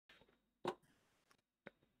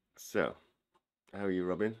So, how are you,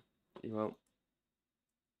 Robin? You well?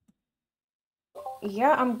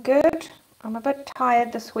 Yeah, I'm good. I'm a bit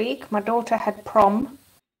tired this week. My daughter had prom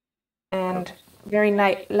and very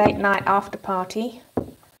late night after party.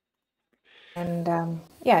 And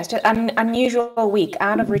yeah, it's just an unusual week,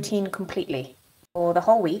 out of routine completely. For the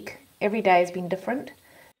whole week, every day has been different.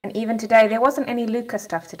 And even today, there wasn't any Luca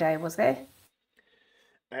stuff today, was there?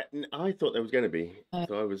 I thought there was going to be,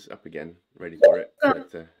 so I was up again, ready for it.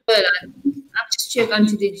 But, well, I've just checked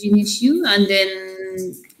onto the GNSU, and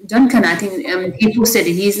then Duncan, I think he posted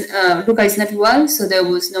it. Luca is not well, so there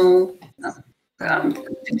was no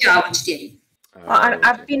out today. Well,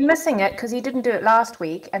 I've been missing it because he didn't do it last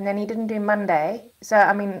week, and then he didn't do Monday. So,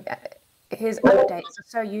 I mean, his updates are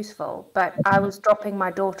so useful, but I was dropping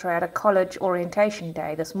my daughter at a college orientation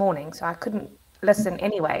day this morning, so I couldn't listen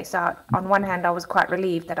anyway. So on one hand, I was quite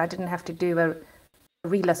relieved that I didn't have to do a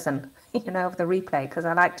re-listen, of the replay, because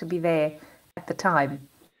I like to be there at the time.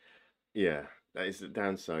 Yeah, that is the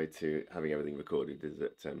downside to having everything recorded, is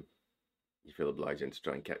that you feel obliged to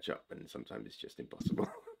try and catch up, and sometimes it's just impossible.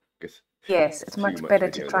 Yes, it's much better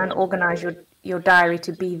to try and organize your diary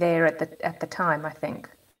to be there at the time, I think.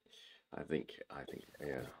 I think,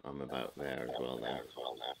 yeah, I'm about there as well now.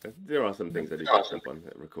 There are some things I do catch up on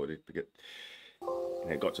that recorded, because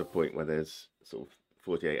it got to a point where there's sort of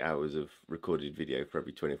 48 hours of recorded video for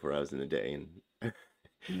every 24 hours in a day, and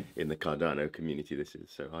in the Cardano community this is,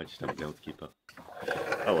 so I just haven't been able to keep up.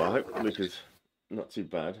 Oh well, I hope Luca's not too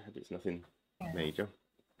bad. I hope it's nothing major,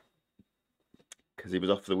 because he was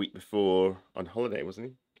off the week before on holiday, wasn't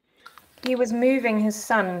he? He was moving his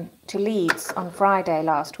son to Leeds on Friday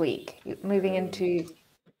last week, moving into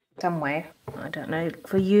somewhere, I don't know,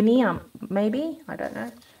 for uni, maybe, I don't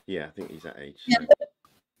know. Yeah, I think he's that age. Yeah. So.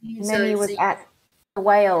 And then he was at the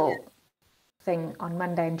whale thing on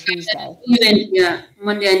Monday and Tuesday. Yeah,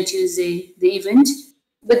 Monday and Tuesday, the event.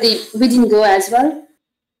 But we didn't go as well.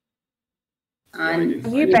 And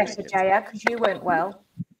you better, Jaya, because you weren't well.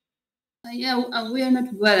 Yeah, we are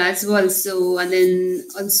not well as well. So, and then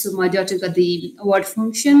also my daughter got the award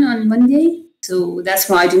function on Monday. So that's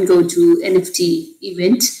why I didn't go to NFT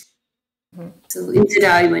event. Mm-hmm. So instead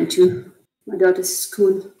I went to my daughter's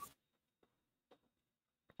school.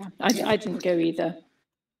 I didn't go either.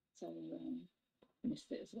 So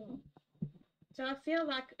missed it as well. So I feel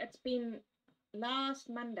like it's been last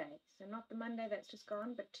Monday, so not the Monday that's just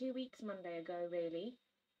gone, but 2 weeks Monday ago, really,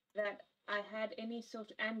 that I had any sort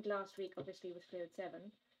of, and last week, obviously, with FLUID7,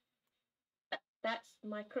 that's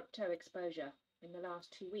my crypto exposure in the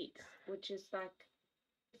last 2 weeks, which is like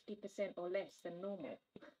 50% or less than normal.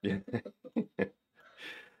 Yeah.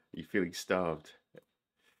 You're feeling starved.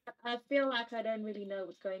 I feel like I don't really know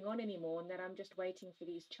what's going on anymore, and that I'm just waiting for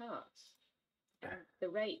these charts and the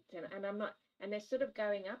rate, and I'm not, and they're sort of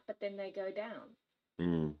going up, but then they go down.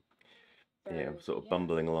 So, yeah, we're sort of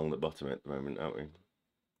bumbling along the bottom at the moment, aren't we?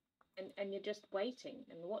 And you're just waiting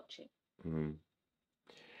and watching.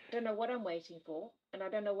 I don't know what I'm waiting for, and I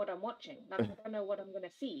don't know what I'm watching. Like, I don't know what I'm going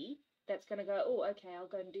to see that's going to go, oh, okay, I'll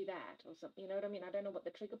go and do that, or something. You know what I mean? I don't know what the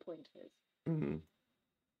trigger point is.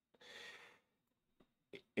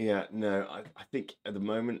 Yeah, no, I think at the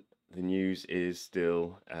moment the news is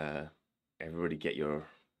still everybody get your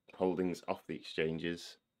holdings off the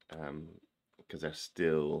exchanges, because they're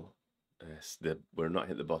still we're not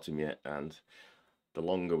hit the bottom yet, and the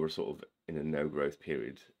longer we're sort of in a no growth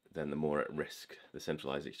period, then the more at risk the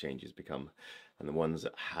centralized exchanges become, and the ones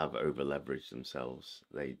that have over leveraged themselves,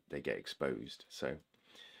 they get exposed. So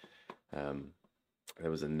there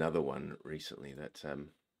was another one recently that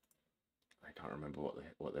I can't remember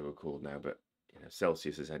what they were called now, but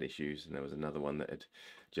Celsius has had issues, and there was another one that had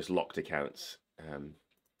just locked accounts.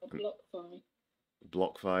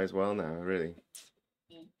 BlockFi as well now, really.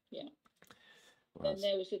 Yeah. Well, then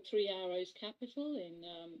there was a 3 Arrows Capital in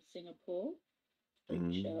Singapore,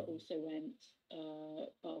 which also went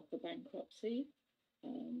filed for bankruptcy.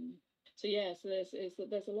 So yeah, so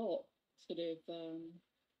there's a lot sort of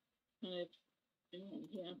kind of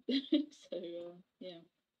yeah. So yeah.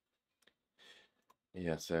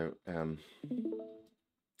 Yeah, so I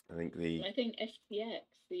think FTX,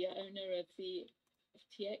 the owner of the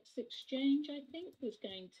FTX exchange, I think, was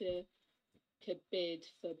going to bid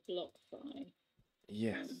for BlockFi.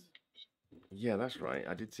 Yes. Yeah, that's right.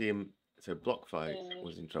 I did see him. So BlockFi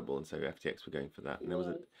was in trouble, and so FTX were going for that. And there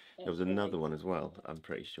was another one as well, I'm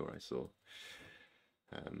pretty sure I saw.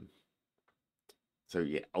 So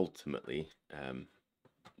yeah, ultimately,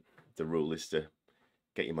 the rule is to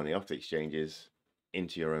get your money off the exchanges,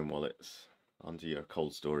 into your own wallets, onto your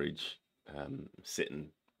cold storage, sit and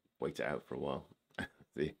wait it out for a while.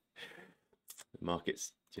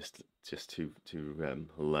 market's just too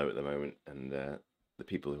low at the moment, and the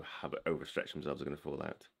people who have overstretched themselves are going to fall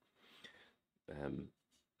out.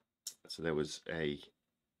 So there was a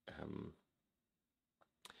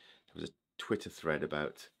Twitter thread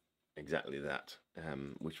about exactly that,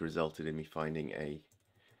 which resulted in me finding a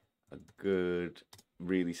good,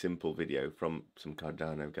 really simple video from some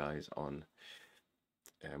Cardano guys on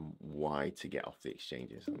why to get off the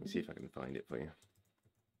exchanges. Let me see if I can find it for you.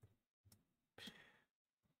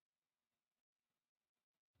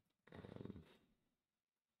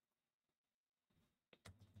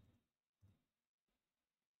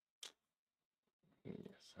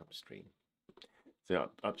 Yes, Upstream. So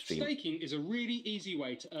Upstream. Staking is a really easy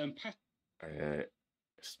way to earn passive.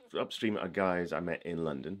 Upstream are guys I met in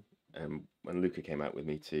London when Luca came out with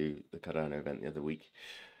me to the Cardano event the other week.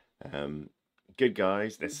 Good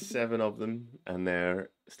guys. There's 7 of them, and they're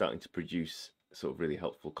starting to produce sort of really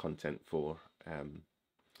helpful content for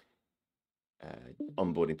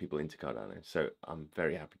onboarding people into Cardano. So I'm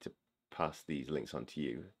very happy to pass these links on to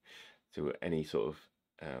you, to any sort of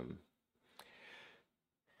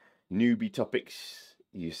newbie topics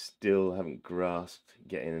you still haven't grasped.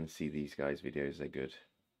 Get in and see these guys' videos. They're good.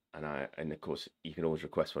 And of course you can always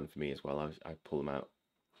request one for me as well. I pull them out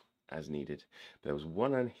as needed. But there was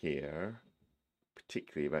one on here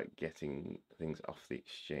particularly about getting things off the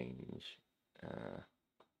exchange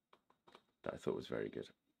that I thought was very good.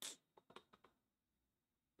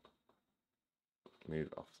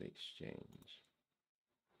 Move off the exchange.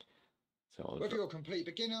 So whether you're a complete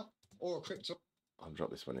beginner or a crypto, I'll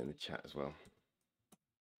drop this one in the chat as well.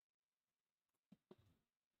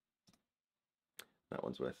 That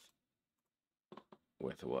one's worth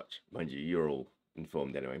a watch. Mind you, you're all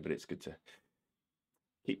informed anyway, but it's good to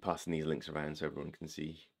keep passing these links around so everyone can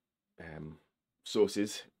see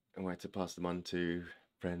sources and where to pass them on to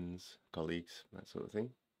friends, colleagues, that sort of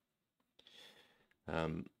thing.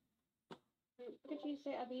 Did you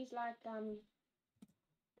say, are these like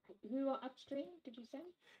who are Upstream, did you say?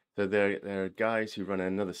 So there are guys who run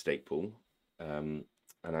another stake pool, and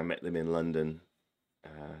I met them in London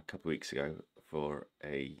a couple of weeks ago for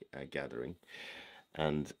a gathering,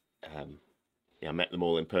 and yeah, I met them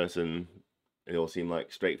all in person. They all seem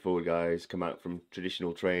like straightforward guys, come out from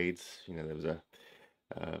traditional trades. You know, there was a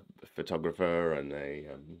photographer and a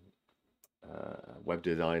web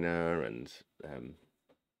designer, and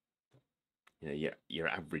you know, your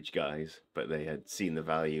average guys, but they had seen the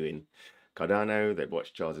value in Cardano. They'd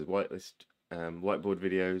watched Charles's whitelist whiteboard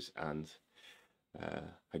videos, and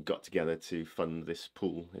had got together to fund this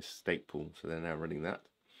pool, this stake pool. So they're now running that.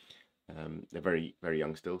 They're very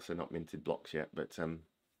young still, so not minted blocks yet, but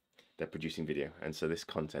they're producing video, and so this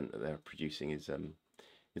content that they're producing is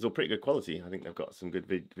all pretty good quality. I think they've got some good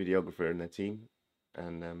videographer in their team,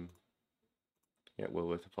 and yeah, well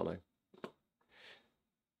worth a follow.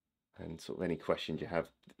 And sort of any questions you have,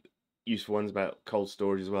 useful ones about cold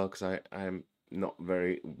storage as well, because I am not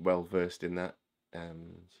very well versed in that. So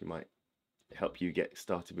you might help you get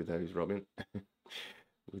started with those, Robin,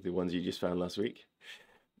 with the ones you just found last week.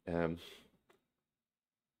 Still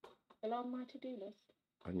on my to-do list.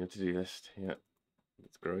 On your to-do list, yeah.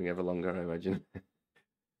 It's growing ever longer, I imagine.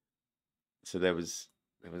 So there was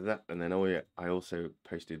that, and then I also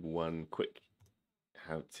posted one quick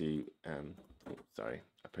how-to.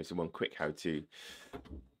 I posted one quick how-to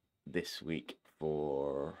this week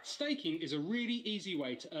for staking is a really easy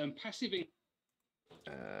way to earn passive income.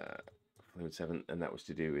 FLUID7, and that was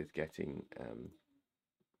to do with getting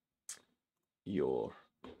your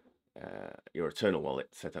Eternl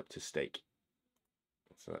wallet set up to stake.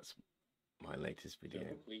 So that's my latest video.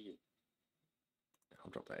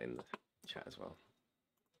 I'll drop that in the chat as well,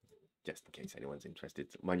 just in case anyone's interested.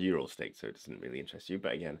 Mind you, you're all staked, so it doesn't really interest you,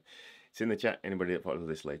 but again, it's in the chat. Anybody that follows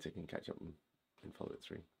this later can catch up and follow it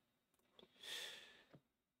through.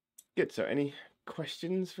 Good. So any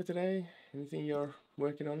questions for today? Anything you're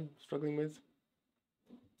working on, struggling with?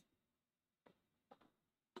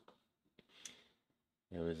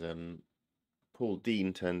 There was Paul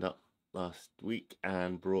Dean turned up last week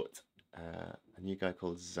and brought a new guy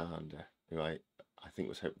called Xander, who I think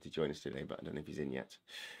was hoping to join us today, but I don't know if he's in yet.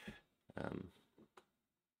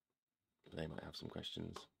 They might have some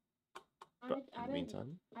questions. But in the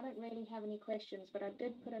meantime, I don't really have any questions, but I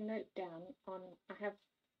did put a note down on. I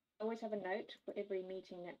always have a note for every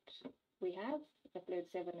meeting that we have, the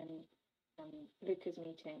FLUID7 and Luca's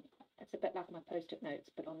meeting. It's a bit like my post-it notes,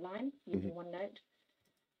 but online using OneNote.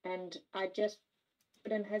 And I just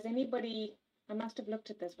put in, has anybody? I must have looked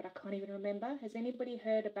at this, but I can't even remember. Has anybody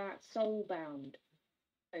heard about Soulbound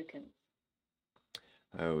token?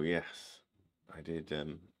 Oh yes, I did.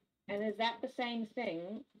 And is that the same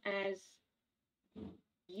thing as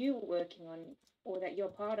you were working on, or that you're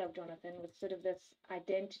part of, Jonathan, with sort of this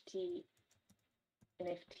identity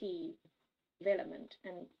NFT development?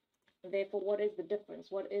 And therefore, what is the difference?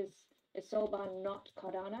 What is Soulbound not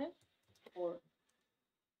Cardano? Or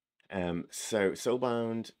so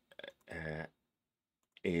Soulbound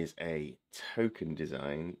is a token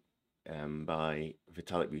design by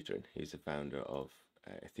Vitalik Buterin, who's the founder of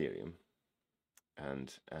Ethereum,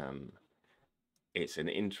 and it's an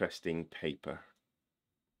interesting paper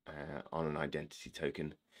on an identity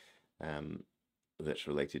token that's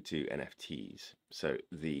related to NFTs. So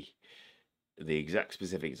the exact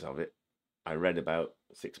specifics of it I read about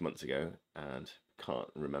 6 months ago and can't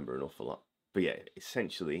remember an awful lot. But yeah,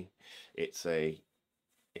 essentially it's a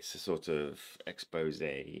sort of expose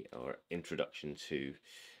or introduction to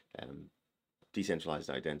decentralized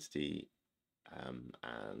identity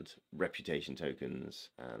and reputation tokens,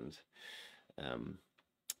 and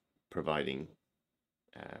providing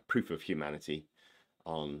proof of humanity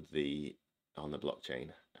on the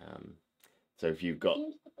blockchain. So if you've got, it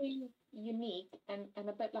seems to be unique and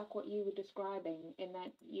a bit like what you were describing, in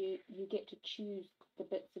that you get to choose the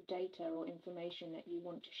bits of data or information that you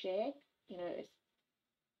want to share. You know,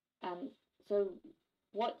 so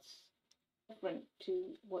what's different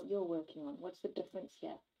to what you're working on? What's the difference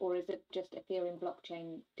here? Or is it just Ethereum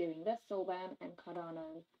blockchain doing this, Soulbound, and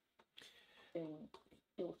Cardano doing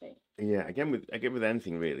your thing? Yeah, again with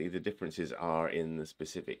anything really, the differences are in the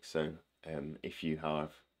specifics. So if you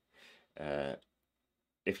have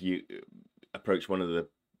if you approach one of the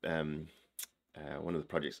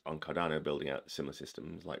projects on Cardano building out similar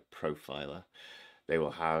systems like Profila, they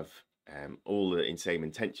will have all the same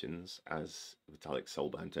intentions as Vitalik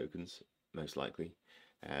Soulbound tokens, most likely,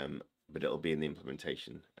 but it'll be in the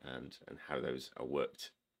implementation, and how those are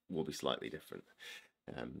worked will be slightly different.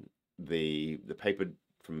 The paper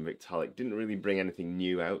from Vitalik didn't really bring anything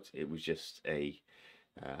new out. It was just a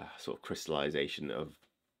sort of crystallization of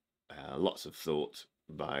lots of thought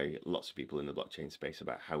by lots of people in the blockchain space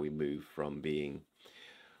about how we move from being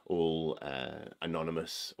all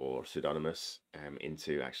anonymous or pseudonymous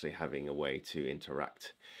into actually having a way to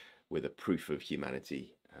interact with a proof of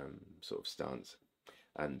humanity sort of stance.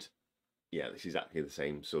 And yeah, this is exactly the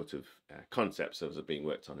same sort of concepts that are being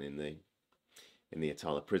worked on in the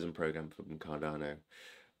ATALA Prism program from Cardano,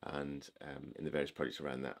 and in the various projects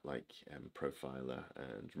around that, like Profila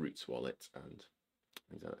and Roots Wallet and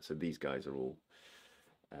things like that. So these guys are all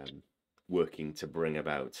working to bring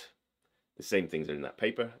about the same things that are in that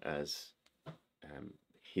paper as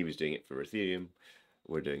he was doing it for Ethereum.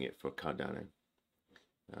 We're doing it for Cardano.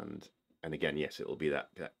 And again, yes, it will be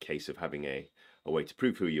that case of having a way to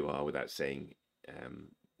prove who you are without saying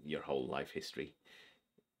your whole life history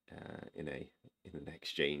in an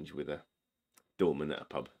exchange with a doorman at a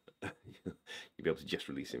pub. You'll be able to just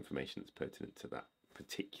release information that's pertinent to that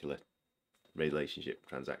particular relationship,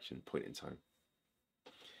 transaction, point in time.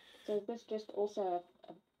 So is this just also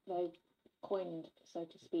they've coined, so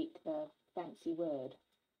to speak, the fancy word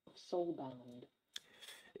of Soulbound?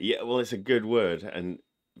 Yeah, well, it's a good word, and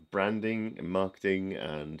branding and marketing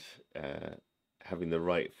and having the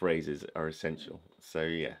right phrases are essential. So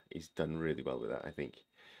yeah, he's done really well with that, I think.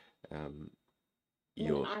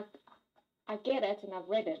 I get it, and I've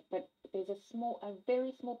read it, but there's a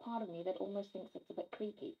very small part of me that almost thinks it's a bit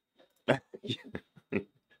creepy. You know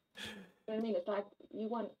what I mean? It's like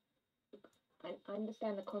I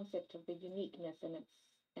understand the concept of the uniqueness, and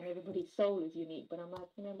everybody's soul is unique, but I'm like,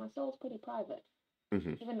 my soul's pretty private.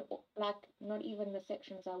 Mm-hmm. Even like not even the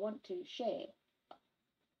sections I want to share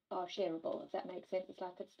are shareable, if that makes sense. It's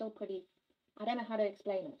like it's still pretty. I don't know how to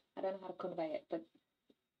explain it. I don't know how to convey it, but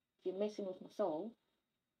if you're messing with my soul,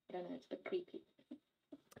 I don't know, it's a bit creepy.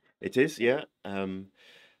 It is, yeah. And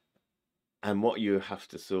what you have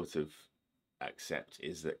to sort of accept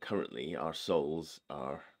is that currently our souls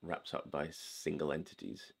are wrapped up by single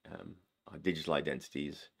entities. Our digital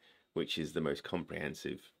identities, which is the most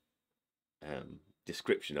comprehensive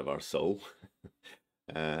description of our soul,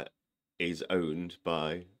 is owned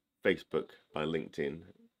by Facebook, by LinkedIn,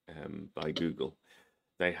 by Google.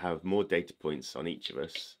 They have more data points on each of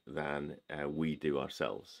us than we do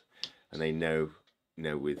ourselves, and they know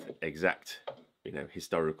with exact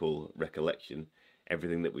historical recollection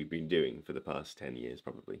everything that we've been doing for the past 10 years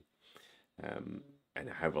probably, and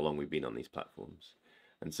however long we've been on these platforms.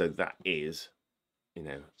 And so that is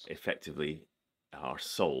effectively our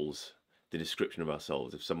souls, the description of our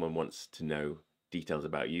souls. If someone wants to know details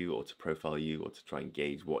about you, or to profile you, or to try and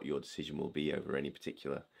gauge what your decision will be over any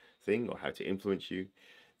particular thing, or how to influence you,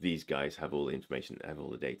 these guys have all the information, have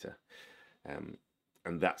all the data.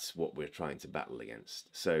 that's what we're trying to battle against.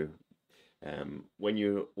 So when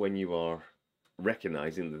you are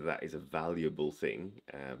recognizing that that is a valuable thing,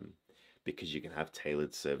 because you can have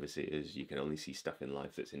tailored services, you can only see stuff in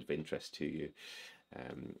life that's of interest to you,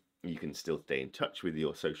 you can still stay in touch with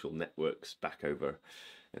your social networks back over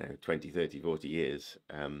 20, 30, 40 years,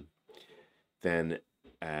 then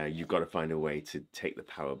you've got to find a way to take the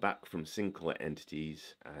power back from single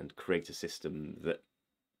entities and create a system that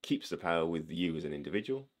keeps the power with you as an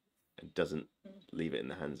individual and doesn't leave it in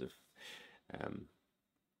the hands of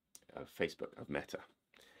Facebook, of Meta.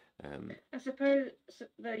 I suppose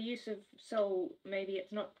the use of soul, maybe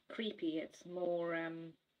it's not creepy, it's more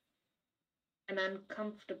an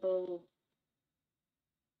uncomfortable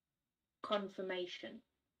confirmation,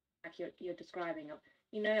 like you're describing. Of,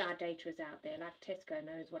 our data is out there, like Tesco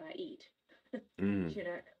knows what I eat,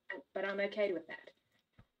 but I'm okay with that.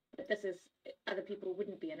 But this is, other people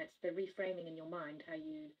wouldn't be, and it's the reframing in your mind, how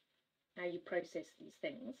you process these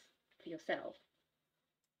things for yourself.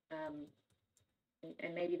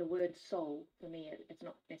 And maybe the word soul, for me, it's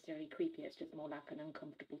not necessarily creepy, it's just more like an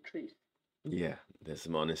uncomfortable truth. Yeah, there's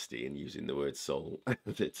some honesty in using the word soul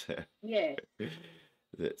that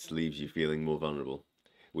leaves you feeling more vulnerable,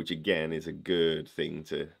 which again is a good thing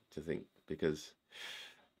to think, because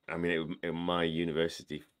I mean, my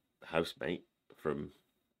university housemate from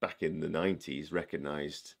back in the 90s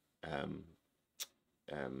recognized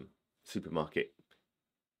supermarket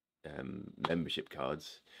membership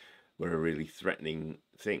cards were a really threatening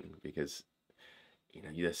thing, because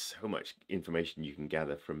there's so much information you can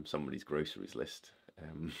gather from somebody's groceries list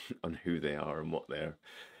on who they are and what they're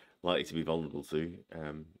likely to be vulnerable to,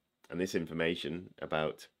 and this information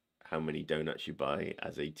about how many donuts you buy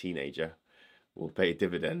as a teenager will pay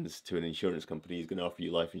dividends to an insurance company who's going to offer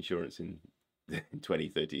you life insurance in 20,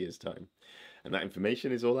 30 years time. And that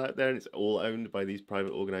information is all out there, and it's all owned by these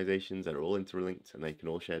private organizations that are all interlinked, and they can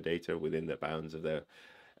all share data within the bounds of their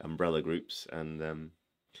umbrella groups. And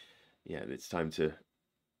it's time to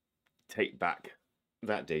take back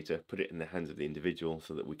that data, put it in the hands of the individual,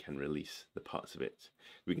 so that we can release the parts of it.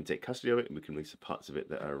 We can take custody of it, and we can release the parts of it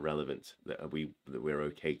that are relevant, that we're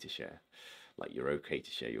okay to share. Like, you're okay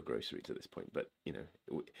to share your groceries at this point, but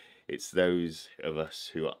it's those of us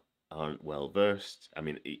who aren't well versed. I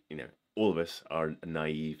mean, all of us are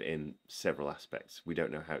naive in several aspects. We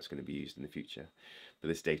don't know how it's going to be used in the future, but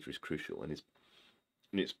this data is crucial, and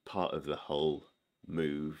it's part of the whole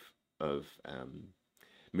move to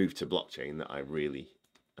blockchain that I really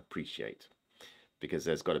appreciate, because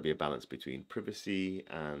there's got to be a balance between privacy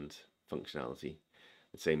and functionality.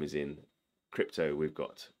 The same as in crypto, we've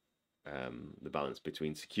got the balance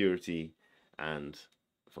between security and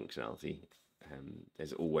functionality.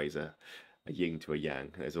 There's always a yin to a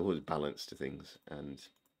yang. There's always balance to things, and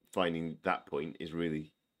finding that point is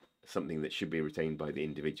really something that should be retained by the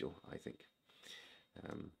individual, I think.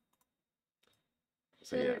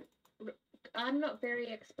 Yeah. I'm not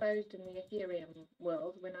very exposed in the Ethereum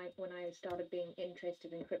world. When I started being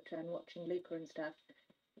interested in crypto and watching Luca and stuff,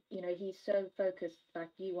 he's so focused, like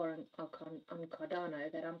you are on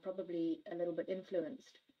Cardano, that I'm probably a little bit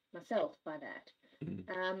influenced myself by that.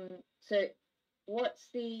 So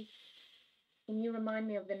can you remind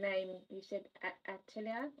me of the name? You said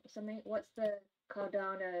ATALA or something. What's the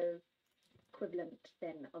Cardano equivalent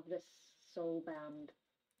then of this Soulbound?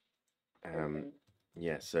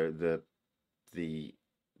 Yeah, so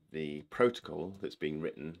the protocol that's being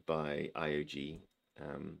written by IOG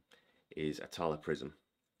is ATALA Prism,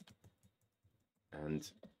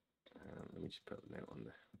 and let me just put a note on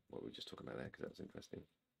what we were just talking about there, because that was interesting.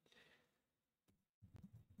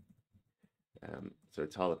 So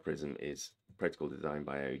ATALA Prism is a protocol designed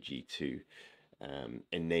by IOG to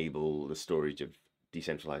enable the storage of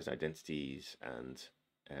decentralized identities and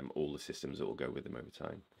all the systems that will go with them over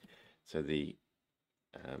time. So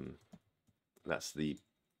that's the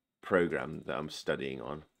program that I'm studying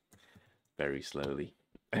on very slowly.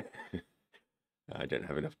 I don't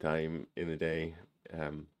have enough time in the day,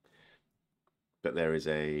 but there is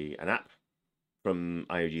an app from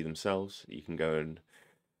IOG themselves. You can go and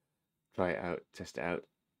try it out, test it out.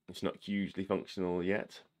 It's not hugely functional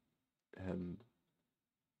yet,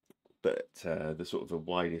 but the sort of the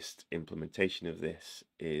widest implementation of this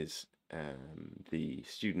is the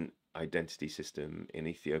student identity system in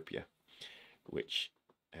Ethiopia, which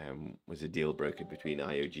was a deal brokered between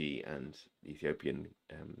IOG and the Ethiopian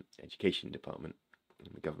Education Department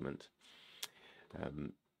and the government.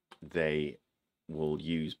 They will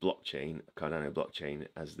use blockchain, Cardano blockchain,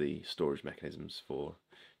 as the storage mechanisms for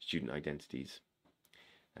student identities,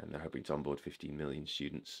 and they're hoping to onboard 15 million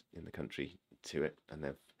students in the country to it, and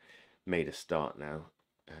they've made a start now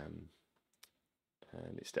and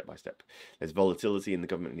it's step by step. There's volatility in the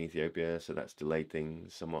government in Ethiopia, so that's delayed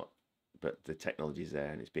things somewhat, but the technology is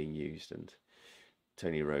there and it's being used. And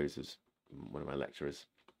Tony Rose is one of my lecturers,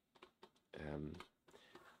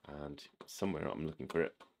 and somewhere I'm looking for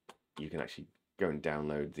it. You can actually go and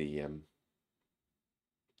download the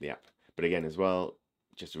app. But again, as well,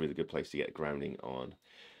 just a really good place to get grounding on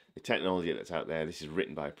the technology that's out there. This is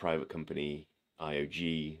written by a private company,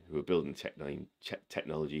 IOG, who are building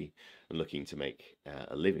technology and looking to make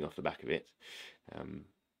a living off the back of it.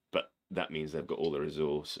 But that means they've got all the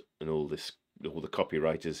resource and all the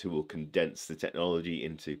copywriters who will condense the technology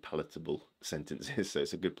into palatable sentences. So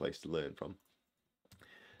it's a good place to learn from.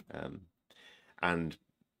 And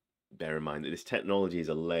bear in mind that this technology is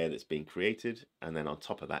a layer that's being created, and then on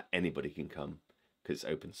top of that, anybody can come, because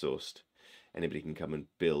it's open sourced, anybody can come and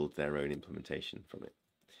build their own implementation from it.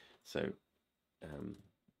 So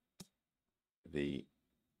the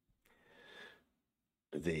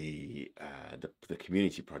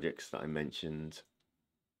community projects that I mentioned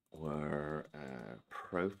were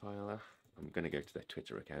Profila. I'm going to go to their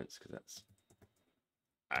Twitter accounts because that's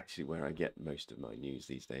actually where I get most of my news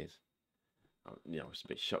these days. I was a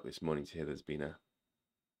bit shocked this morning to hear there's been a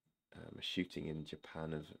shooting in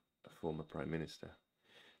Japan of a former prime minister,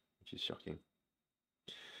 which is shocking.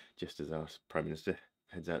 Just as our prime minister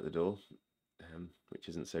heads out the door, which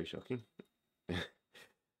isn't so shocking.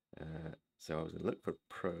 So I was going to look for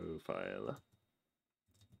Profila.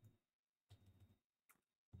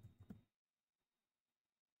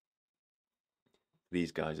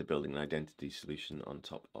 These guys are building an identity solution on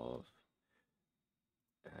top of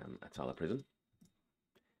ATALA Prism.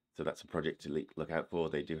 So that's a project to look out for.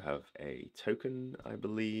 They do have a token, I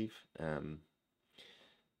believe. Another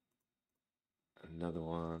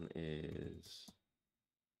one is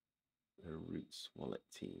the Roots Wallet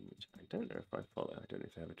team, which I don't know if I follow. I don't know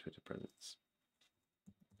if they have a Twitter presence.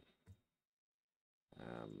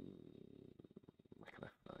 Where can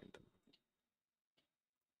I find them?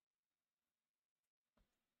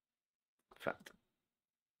 In fact, I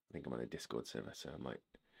think I'm on a Discord server, so I might.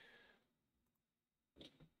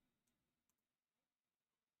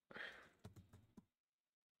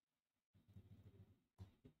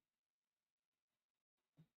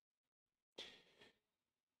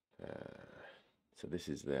 So this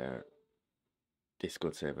is their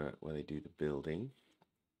Discord server where they do the building.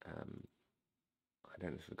 I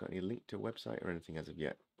don't know if they've got any link to a website or anything as of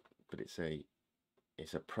yet, but it's a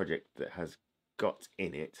project that has got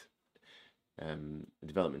in it a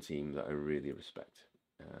development team that I really respect.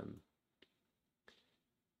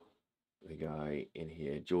 The guy in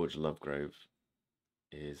here, George Lovegrove,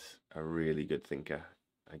 is a really good thinker.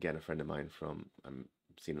 Again, a friend of mine from I've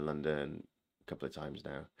seen in London a couple of times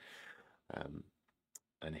now.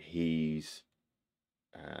 And he's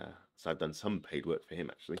so I've done some paid work for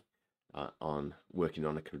him actually on working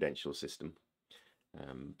on a credential system,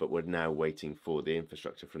 but we're now waiting for the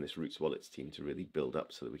infrastructure from this Roots Wallets team to really build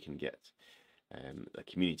up so that we can get the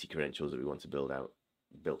community credentials that we want to build out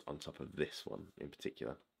built on top of this one in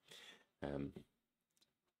particular. Oh,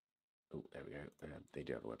 there we go. They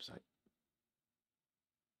do have a website.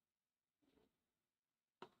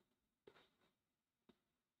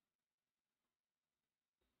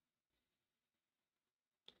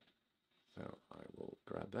 So I will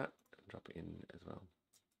grab that and drop it in as well.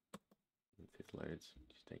 This loads,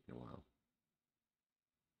 just taking a while.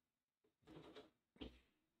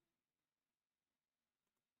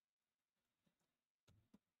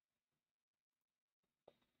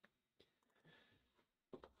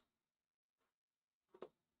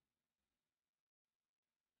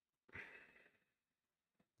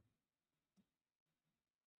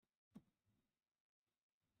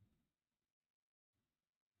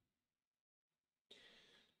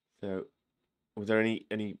 So, was there any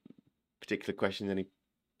particular questions? Any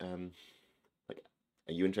like,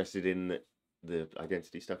 are you interested in the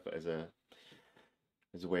identity stuff as a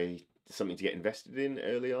way, something to get invested in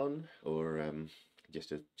early on, or just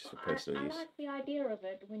for personal use? I like the idea of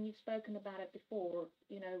it when you've spoken about it before.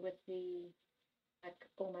 You know, with the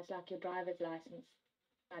almost like your driver's license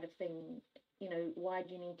kind of thing. You know, why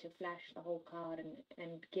do you need to flash the whole card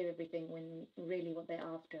and give everything when really what they're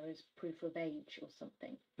after is proof of age or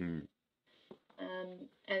something? Mm.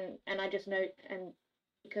 And I just know, and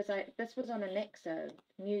because this was on a Nexo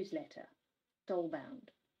newsletter,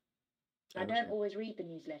 Soulbound. I don't always read the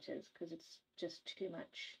newsletters because it's just too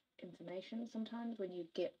much information. Sometimes when you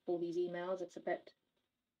get all these emails, it's a bit,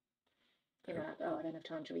 you know, oh, I don't have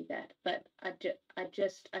time to read that. But I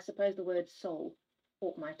suppose the word soul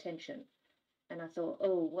caught my attention. and I thought,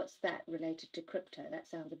 oh, what's that related to crypto? That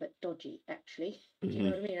sounds a bit dodgy, actually. Do you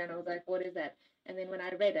know what I mean? And I was like, what is that? And then when I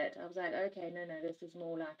read it, I was like, okay, no, this is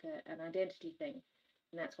more like an identity thing.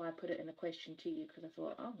 And that's why I put it in the question to you, because I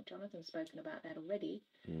thought, oh, Jonathan's spoken about that already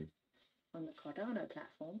on the Cardano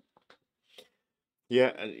platform.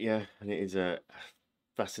 Yeah, and it is a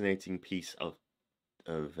fascinating piece of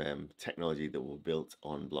technology that was built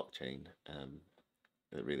on blockchain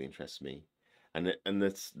that really interests me. And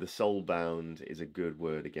the Soulbound is a good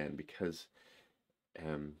word again, because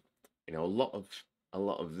you know, a lot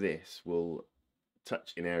of this will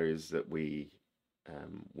touch in areas that we're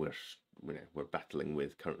battling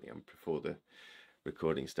with currently. And before the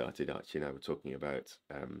recording started, Archie and I were talking about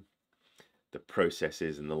the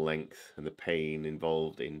processes and the length and the pain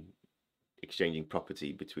involved in exchanging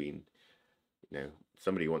property between, you know,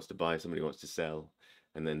 somebody wants to buy, somebody wants to sell,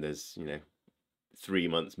 and then there's, you know, 3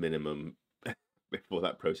 months minimum before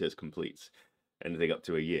that process completes, anything up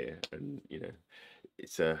to a year. And you know,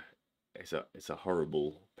 it's a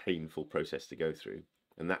horrible, painful process to go through,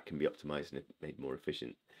 and that can be optimized and made more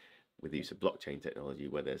efficient with the use of blockchain technology,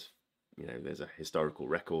 where there's, you know, there's a historical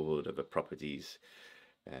record of a property's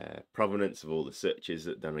provenance, of all the searches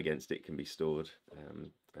that done against it can be stored,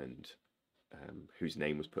 and whose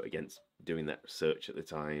name was put against doing that search at the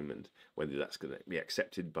time, and whether that's going to be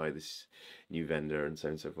accepted by this new vendor, and so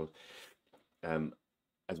on and so forth.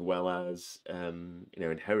 As well as you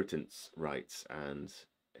know, inheritance rights and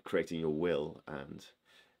creating your will, and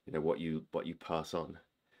you know, what you pass on.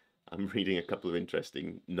 I'm reading a couple of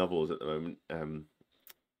interesting novels at the moment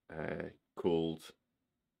called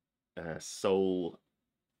Soul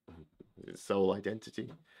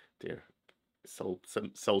Identity, Soul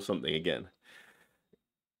something again.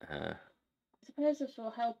 I suppose this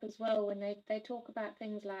will help as well when they talk about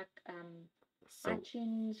things like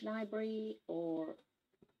iTunes library, or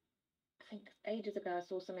I think ages ago I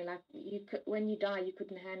saw something like, you could, when you die, you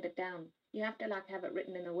couldn't hand it down. You have to like have it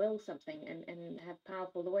written in a will, something, and have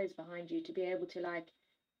powerful lawyers behind you to be able to like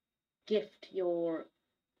gift your,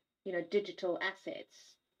 you know, digital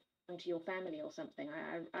assets onto your family or something.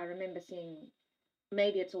 I remember seeing,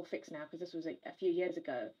 maybe it's all fixed now because this was a few years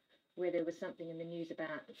ago, where there was something in the news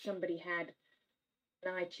about somebody had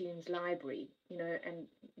an iTunes library, you know, and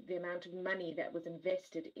the amount of money that was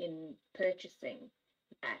invested in purchasing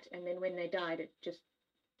that, and then when they died, it just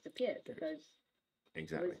disappeared because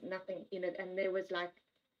there was nothing, you know. And there was like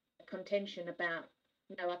a contention about,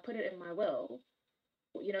 no, I put it in my will,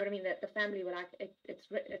 you know what I mean, that the family were like, it's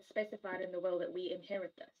specified in the will that we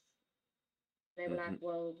inherit this. They were like,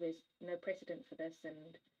 well, there's no precedent for this,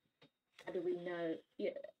 and how do we know?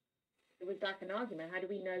 Yeah, it was like an argument. How do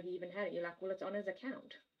we know he even had it? You're like, well, it's on his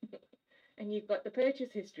account, and you've got the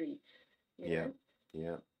purchase history. You know?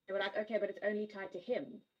 Yeah. They were like, okay, but it's only tied to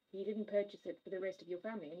him. He didn't purchase it for the rest of your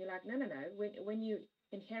family. And you're like, no. When you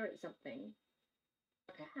inherit something,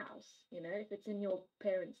 like a house, you know, if it's in your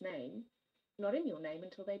parents' name, not in your name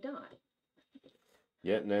until they die.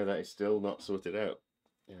 Yeah, no, that is still not sorted out.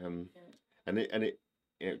 And it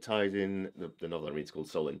you know, ties in the novel I read is called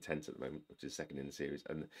Soul Intent at the moment, which is second in the series,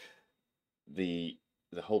 and the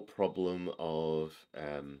whole problem of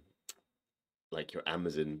like your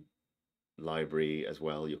Amazon library as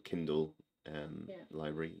well, your Kindle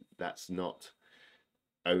library, that's not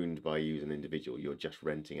owned by you as an individual. You're just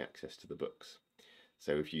renting access to the books.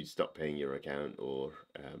 So if you stop paying your account, or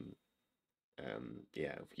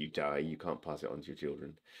if you die, you can't pass it on to your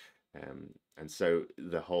children. And so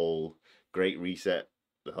the whole Great Reset,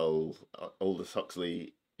 the whole Aldous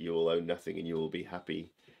Huxley, you will own nothing and you will be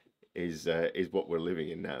happy, is what we're living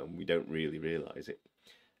in now, and we don't really realize it.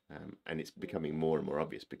 And it's becoming more and more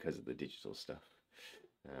obvious because of the digital stuff.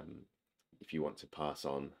 If you want to pass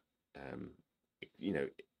on, you know,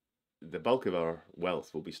 the bulk of our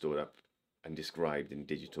wealth will be stored up and described in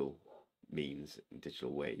digital means, in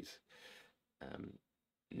digital ways,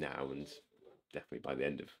 now, and definitely by the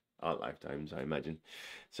end of our lifetimes, I imagine.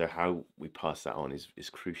 So how we pass that on is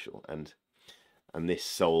crucial, and this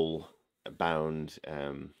soul bound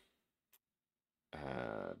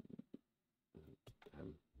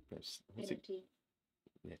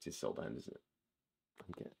it is Soulbound, isn't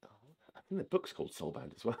it? I think the book's called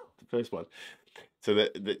Soulbound as well, the first one. So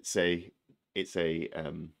this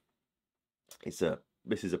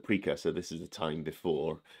is a precursor. This is a time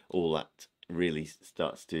before all that really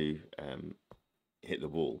starts to hit the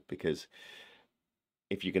wall, because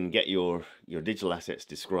if you can get your digital assets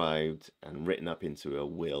described and written up into a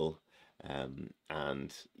will,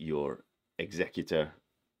 and your executor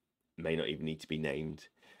may not even need to be named,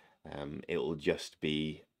 it will just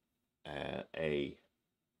be a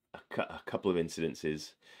couple of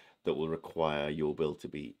incidences that will require your will to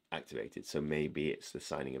be activated. So maybe it's the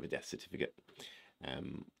signing of a death certificate,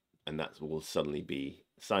 and that will suddenly be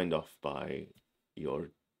signed off by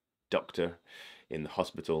your doctor in the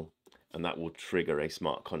hospital, and that will trigger a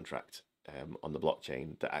smart contract on the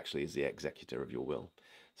blockchain that actually is the executor of your will.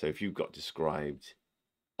 So if you've got described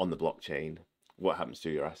on the blockchain what happens to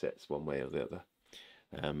your assets one way or the other,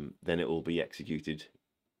 then it will be executed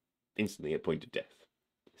instantly at point of death,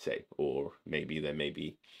 say. Or maybe there may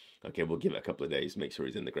be, okay, we'll give it a couple of days, make sure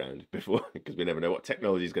he's in the ground before, because we never know what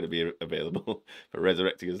technology is going to be available for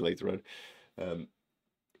resurrecting us later on.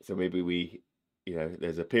 So maybe we,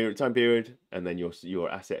 there's a time period, and then your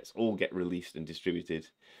assets all get released and distributed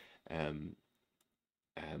from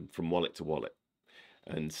wallet to wallet.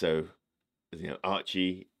 And so,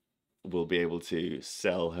 Archie will be able to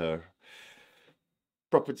sell her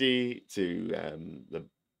property to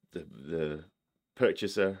the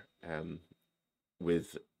purchaser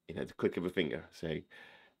with the click of a finger, saying,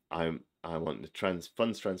 I want the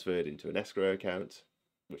funds transferred into an escrow account,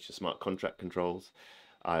 which the smart contract controls.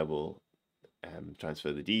 I will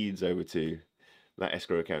transfer the deeds over to that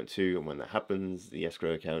escrow account too, and when that happens, the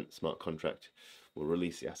escrow account smart contract will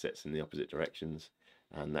release the assets in the opposite directions,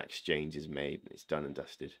 and that exchange is made. It's done and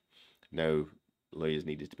dusted. No lawyers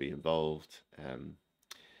needed to be involved.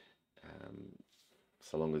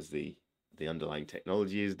 So long as the underlying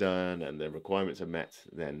technology is done and the requirements are met,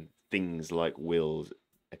 then things like wills,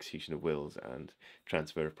 execution of wills, and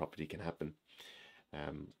transfer of property can happen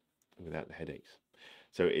without the headaches.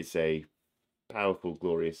 So it's a powerful,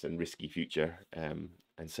 glorious, and risky future. And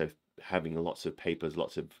so having lots of papers,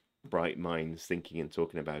 lots of bright minds thinking and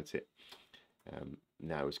talking about it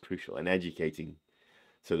now is crucial, and educating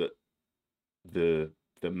so that the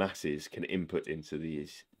masses can input into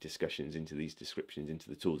these discussions, into these descriptions, into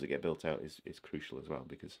the tools that get built out is crucial as well,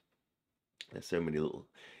 because there's so many little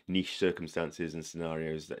niche circumstances and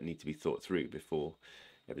scenarios that need to be thought through before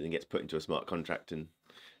everything gets put into a smart contract and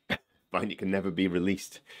find it can never be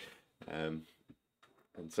released. And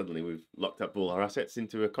suddenly we've locked up all our assets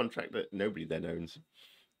into a contract that nobody then owns,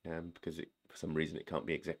 because for some reason it can't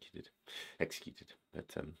be executed.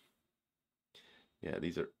 But yeah,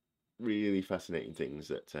 these are really fascinating things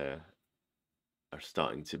that are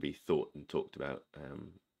starting to be thought and talked about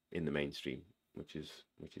in the mainstream, which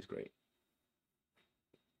is great.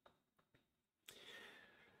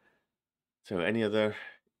 So any other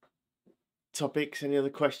topics, any other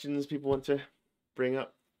questions people want to bring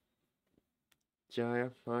up? Jaya,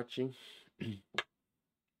 Archie?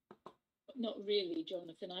 Not really,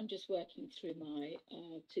 Jonathan. I'm just working through my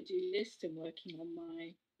to-do list and working on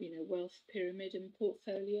my wealth pyramid and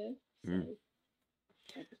portfolio. So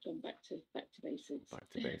I've just gone back to basics. Back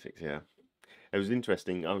to basics, yeah. It was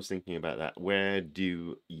interesting. I was thinking about that. Where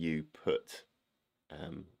do you put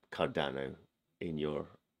Cardano in your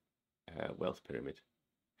wealth pyramid?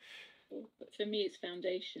 But for me, it's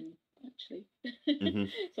foundation, actually.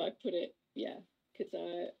 So I put it, because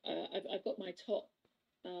I've got my top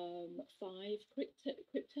 5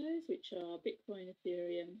 cryptos, which are Bitcoin,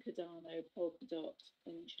 Ethereum, Cardano, Polkadot,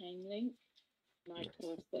 and Chainlink. And I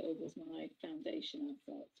class those as my foundation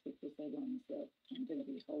assets because they're ones that I'm going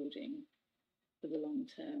to be holding for the long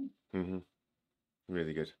term.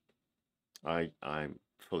 Really good. I'm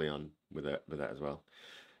fully on with that as well,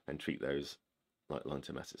 and treat those like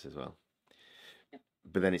long-term assets as well.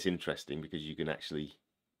 But then it's interesting because you can actually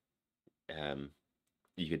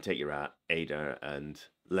you can take your ADA and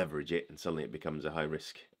leverage it, and suddenly it becomes a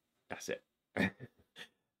high-risk asset.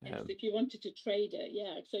 Yes, if you wanted to trade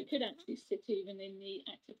it, so it could actually sit even in the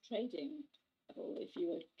active trading level if you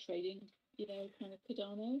were trading, kind of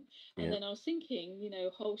Cardano. And then I was thinking,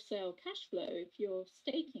 wholesale cash flow, if you're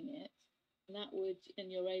staking it,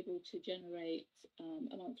 and you're able to generate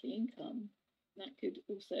a monthly income, that could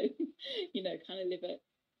also, kind of live at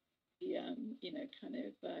the, kind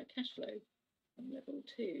of cash flow level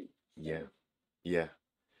too. So. Yeah.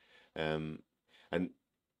 And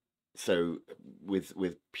so with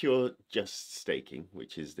pure just staking,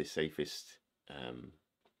 which is the safest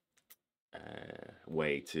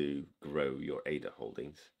way to grow your ADA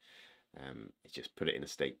holdings, it's just put it in a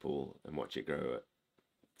stake pool and watch it grow at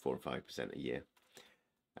 4 or 5% a year.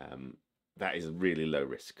 That is really low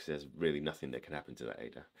risk, because there's really nothing that can happen to that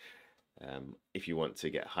ADA. If you want to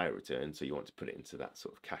get higher returns, so you want to put it into that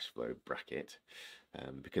sort of cash flow bracket,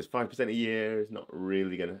 because 5% a year is not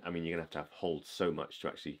really going to, you're going to have hold so much to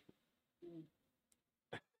actually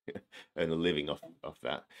earn a living off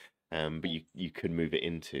that. But you could move it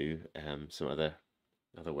into some other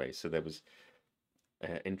ways. So there was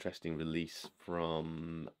an interesting release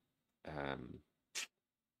from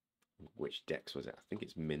which DEX was it? I think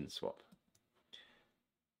it's Minswap.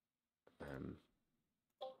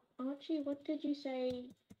 Archie, what did you say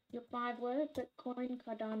your 5 were? Bitcoin,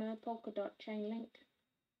 Cardano, Polkadot, Chainlink,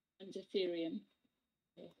 and Ethereum.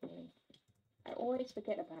 I always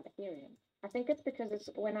forget about Ethereum. I think it's because it's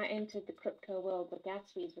when I entered the crypto world, the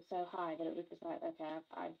gas fees were so high that it was just like, okay,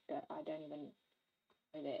 I don't even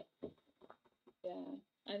go there. Yeah,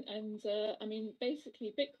 and I mean,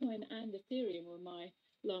 basically, Bitcoin and Ethereum were my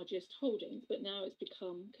largest holdings, but now it's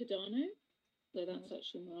become Cardano, so that's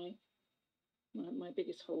actually my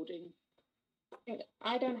biggest holding.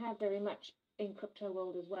 I don't have very much in crypto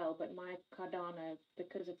world as well, but my Cardano,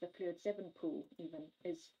 because of the FLUID7 pool, even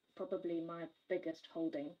is probably my biggest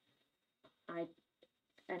holding.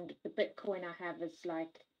 And the Bitcoin I have is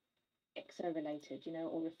like XO related, you know,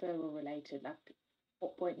 or referral related, like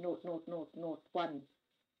 0.00001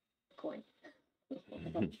 Bitcoin or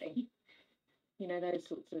something. You know, those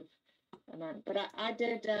sorts of amount. But I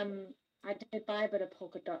did buy a bit of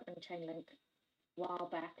Polkadot and Chainlink a while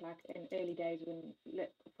back, like in early days when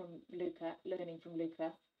learning from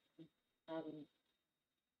Luca.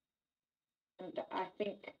 And I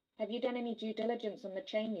think, have you done any due diligence on the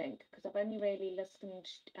Chainlink? Because I've only really listened,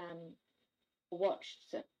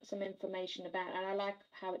 watched some information about it, and I like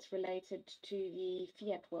how it's related to the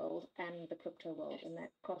fiat world and the crypto world and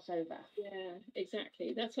that crossover. Yeah,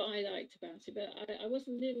 exactly. That's what I liked about it. But I was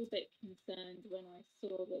a little bit concerned when I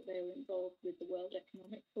saw that they were involved with the World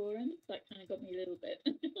Economic Forum. That kind of got me a little bit,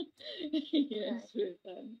 sort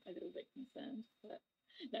of, a little bit concerned. But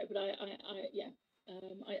no, but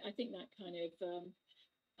I think that kind of,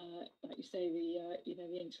 like you say,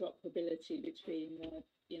 the interoperability between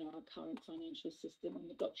our current financial system and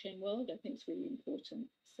the blockchain world, I think is really important.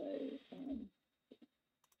 So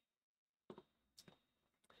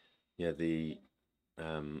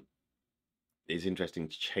it's interesting.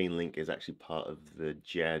 Chainlink is actually part of the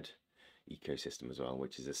JED ecosystem as well,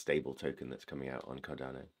 which is a stable token that's coming out on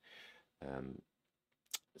Cardano.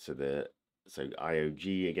 So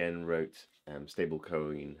IOG again wrote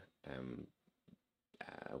stablecoin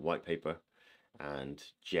white paper, and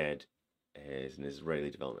JED is an Israeli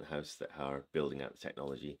development house that are building out the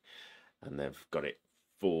technology, and they've got it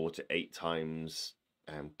 4 to 8 times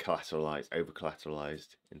over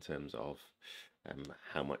collateralized in terms of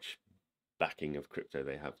how much backing of crypto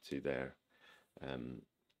they have to their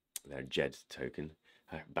JED token.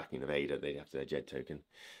 Backing of ADA, they have their JED token.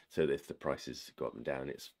 So if the prices go up and down,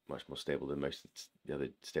 it's much more stable than most of the other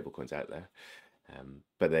stable coins out there.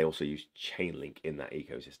 But they also use Chainlink in that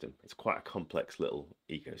ecosystem. It's quite a complex little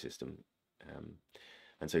ecosystem.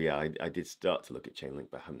 And so, yeah, I did start to look at Chainlink,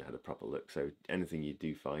 but I haven't had a proper look. So anything you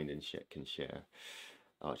do find and can share,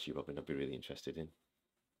 Archie, Robin, I'd be really interested in.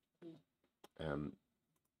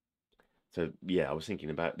 So yeah, I was thinking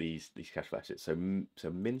about these cash flow assets. So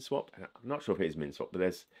Minswap, I'm not sure if it is Minswap, but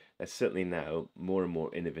there's certainly now more and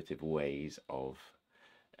more innovative ways of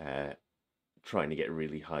trying to get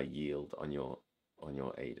really high yield on your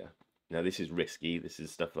ADA. Now this is risky. This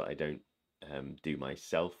is stuff that I don't do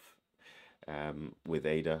myself with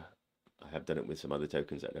ADA. I have done it with some other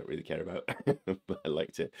tokens that I don't really care about, but I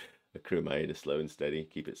like to accrue my ADA slow and steady,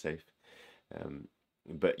 keep it safe.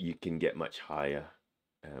 But you can get much higher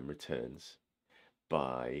returns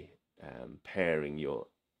by pairing your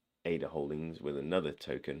ADA holdings with another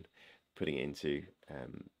token, putting it into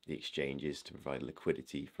the exchanges to provide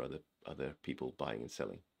liquidity for other people buying and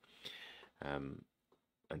selling. And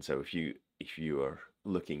so if you are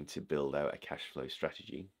looking to build out a cash flow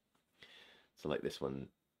strategy, so like this one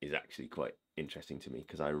is actually quite interesting to me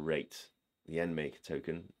because I rate the NMaker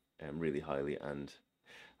token really highly, and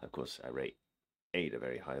of course I rate ADA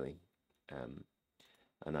very highly.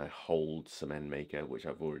 And I hold some NMaker, which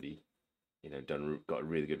I've already, got a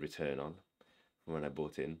really good return on from when I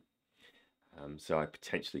bought in. So I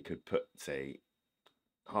potentially could put, say,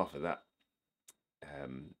 half of that,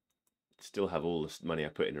 still have all the money I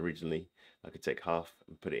put in originally. I could take half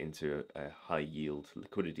and put it into a high yield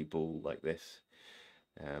liquidity pool like this,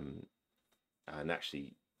 and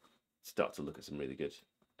actually start to look at some really good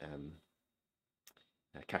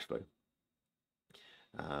cash flow.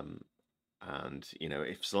 And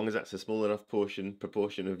as long as that's a small enough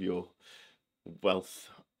proportion of your wealth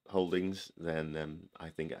holdings, then I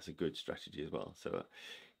think that's a good strategy as well. So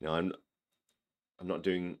I'm not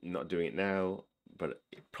doing it now, but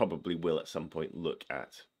it probably will at some point look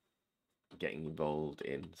at getting involved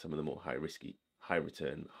in some of the more high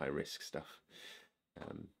return, high risk stuff.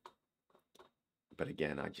 But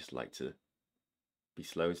again, I just like to be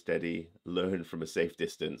slow and steady, learn from a safe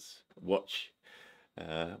distance, watch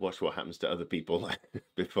what happens to other people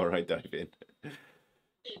before I dive in.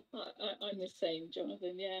 I'm the same,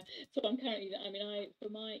 Jonathan. Yeah. So I'm currently, I mean, for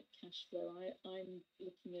my cash flow, I'm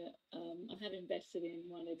looking at, I have invested in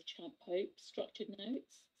one of Chad Pope's structured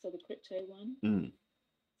notes, so the crypto one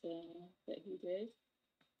that he did.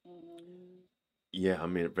 Yeah,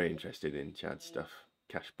 I'm very interested in Chad's stuff.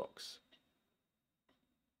 Cashbox.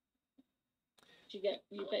 You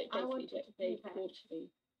basically get paid quarterly.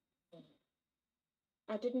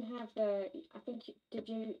 I didn't have the. I think did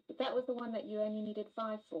you? That was the one that you only needed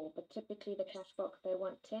 5 for, but typically the Cashbox they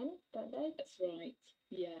want 10, don't they? That's right.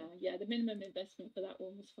 Yeah. The minimum investment for that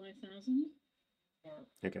one was 5,000.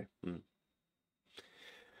 Yeah. Okay.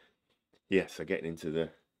 Yeah, so getting into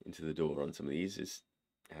the door on some of these is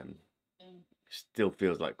still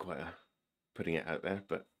feels like quite putting it out there,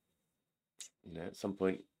 but at some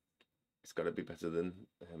point it's got to be better than.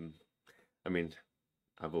 I mean,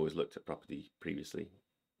 I've always looked at property previously,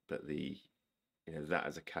 but that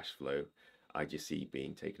as a cash flow, I just see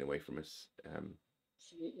being taken away from us.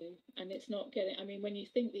 Absolutely, and it's not getting. I mean, when you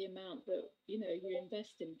think the amount that you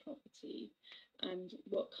invest in property, and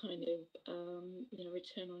what kind of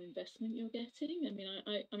return on investment you're getting.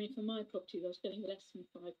 I mean, for my properties, I was getting less than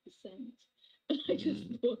 5%, and I just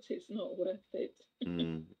thought it's not worth it.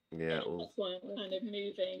 Yeah, that's why I'm kind of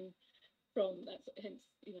moving from that. Hence,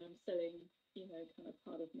 I'm selling kind of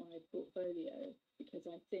part of my portfolio because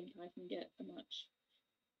I think I can get a much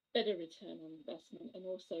better return on investment and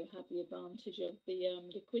also have the advantage of the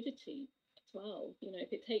liquidity as well.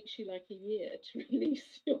 If it takes you like a year to release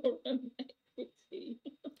your equity,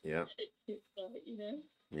 yeah, it's like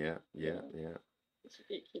yeah, it's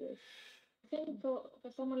ridiculous. I think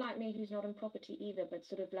for someone like me who's not in property either, but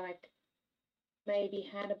sort of like maybe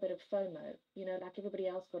had a bit of FOMO, like everybody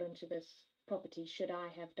else got into this property, should I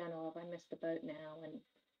have done, or have I missed the boat now? And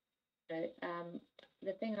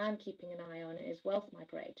the thing I'm keeping an eye on is wealth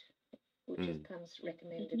migrate, which comes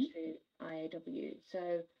recommended through IAW.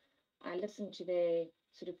 So I listened to their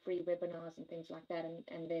sort of free webinars and things like that,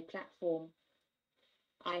 and their platform,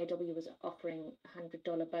 IAW was offering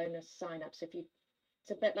 $100 bonus sign-ups.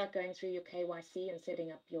 It's a bit like going through your KYC and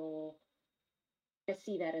setting up your. I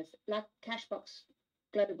see that as like Cashbox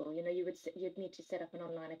Global. You'd need to set up an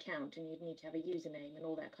online account and you'd need to have a username and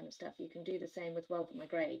all that kind of stuff. You can do the same with Wealth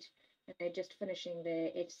Migrate, and they're just finishing their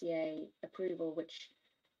FCA approval, which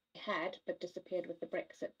they had but disappeared with the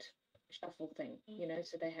Brexit shuffle thing.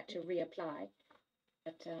 So they had to reapply.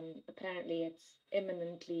 But apparently it's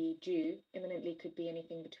imminently due. Imminently could be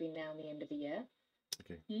anything between now and the end of the year.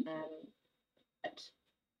 Okay. But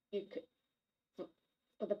you could.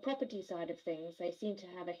 For the property side of things, they seem to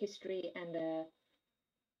have a history and a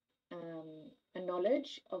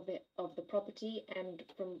knowledge of the property. And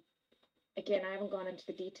again, I haven't gone into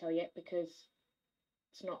the detail yet because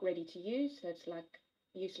it's not ready to use, so it's like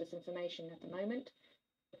useless information at the moment.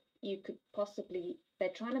 You could possibly, they're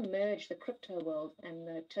trying to merge the crypto world and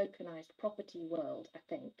the tokenized property world, I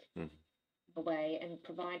think, away, and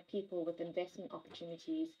provide people with investment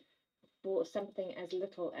opportunities for something as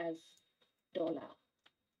little as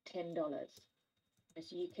 $10.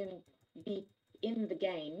 So you can be in the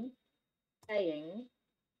game paying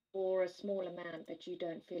for a small amount that you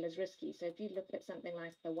don't feel is risky. So if you look at something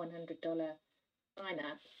like the $100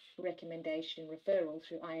 sign-up recommendation referral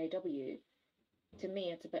through IAW, to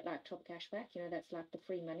me it's a bit like top cashback. That's like the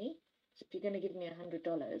free money. So if you're going to give me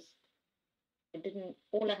 $100,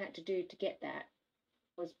 all I had to do to get that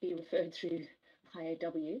was be referred through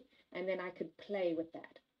IAW, and then I could play with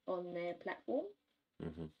that on their platform.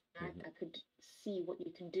 I could see what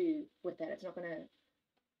you can do with that. It's not going to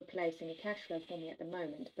replace any cash flow for me at the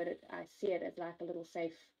moment, but I see it as like a little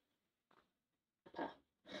safe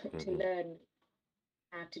to learn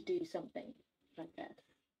how to do something like that.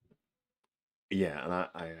 Yeah, and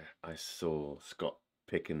I saw Scott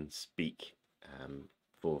Picken speak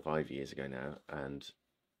 4 or 5 years ago now, and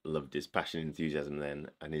loved his passion and enthusiasm then,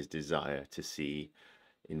 and his desire to see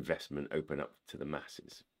investment open up to the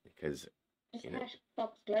masses, because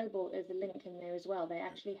Cashbox Global is a link in there as well. They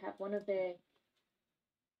actually have one of their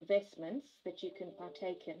investments that you can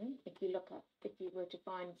partake in. If you were to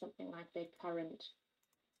find something like their current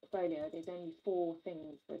portfolio, there's only 4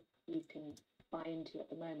 things that you can buy into at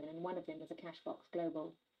the moment, and one of them is a Cashbox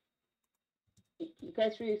Global. You go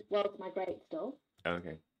through Wealth Migrate still.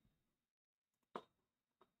 Okay.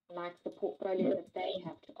 Like the portfolio that they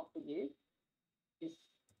have to offer you is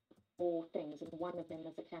 4 things, and one of them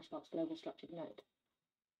is a Cashbox Global structured note.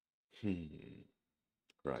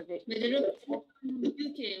 Right. But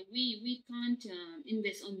okay, we can't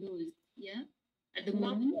invest on those, at the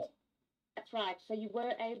moment. That's right. So you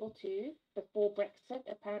were able to before Brexit,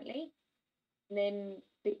 apparently. And then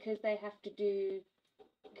because they have to do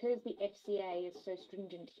because the FCA is so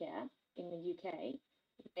stringent here in the UK,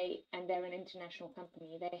 they're an international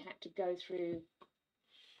company, they had to go through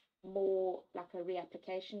more like a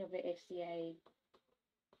reapplication of the FCA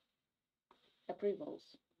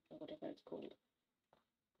approvals or whatever it's called.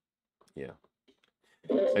 Yeah.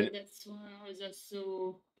 So that's why I was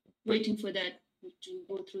also waiting for that to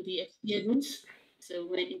go through the FCA rules. So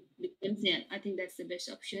when it becomes, yeah, I think that's the best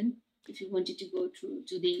option if you wanted to go through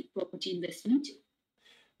to the property investment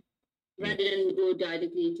rather than go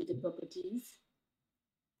directly into the properties.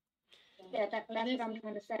 Yeah, that's what I'm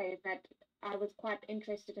trying to say, is that I was quite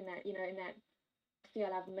interested in that, in that I feel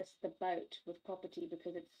I've missed the boat with property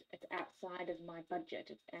because it's outside of my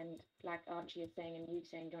budget. And like Archie is saying, and you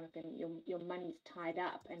saying, Jonathan, your money's tied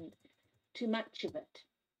up, and too much of it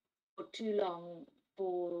for too long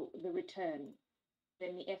for the return,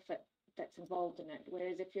 then the effort that's involved in it.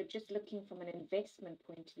 Whereas if you're just looking from an investment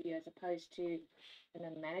point of view as opposed to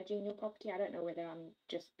managing your property, I don't know whether I'm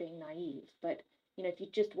just being naive, but if you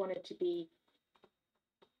just wanted to be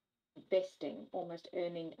investing, almost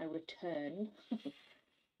earning a return,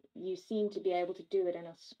 you seem to be able to do it in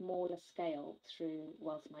a smaller scale through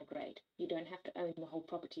Wealth Migrate. You don't have to own the whole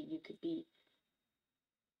property. You could be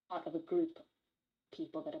part of a group of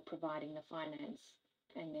people that are providing the finance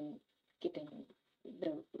and then getting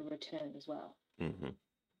the return as well. Mm-hmm.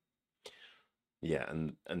 Yeah,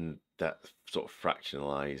 and that sort of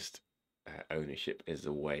fractionalized ownership is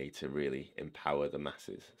a way to really empower the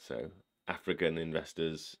masses. So African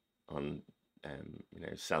investors on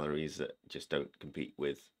salaries that just don't compete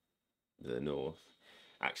with the North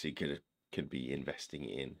actually could be investing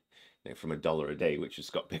in from $1 a day, which was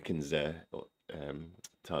Scott Pickens'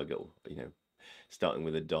 target. Starting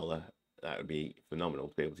with $1, that would be phenomenal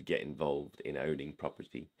to be able to get involved in owning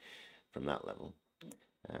property from that level.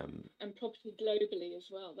 And property globally as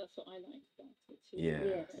well. That's what I like about it too.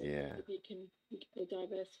 Yeah. You can get the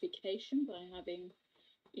diversification by having,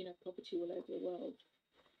 property all over the world.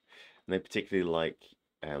 And they particularly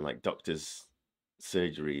like doctors'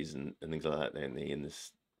 surgeries and things like that, don't they, in the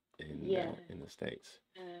States?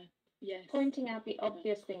 Yes. Pointing out the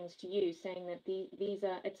obvious things to you, saying that these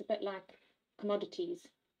are, it's a bit like commodities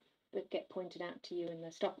that get pointed out to you in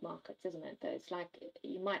the stock markets, isn't it? That it's like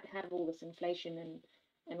you might have all this inflation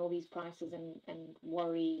and all these prices and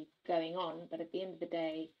worry going on, but at the end of the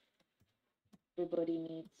day, everybody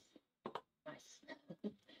needs rice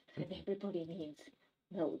and everybody needs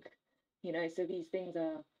milk, so these things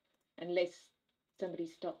are, unless somebody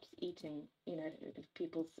stops eating, if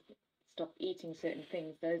people stop eating certain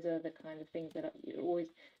things, those are the kind of things that are always,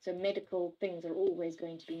 so medical things are always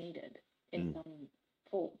going to be needed in some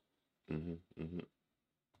form.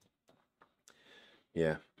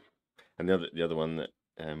 Yeah. And the other one that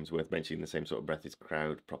is worth mentioning in the same sort of breath is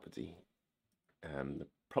crowd property,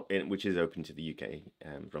 which is open to the UK,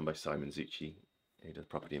 run by Simon Zucchi, who does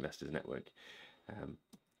Property Investors Network.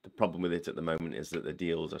 The problem with it at the moment is that the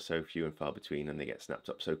deals are so few and far between, and they get snapped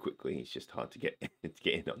up so quickly. It's just hard to get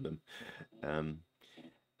in on them.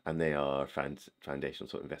 And they are foundational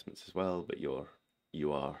sort of investments as well. But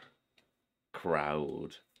you are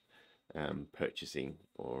crowd purchasing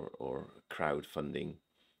or crowdfunding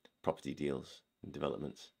property deals and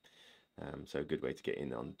developments. So a good way to get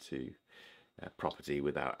in onto property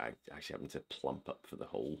without actually having to plump up for the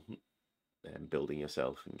whole building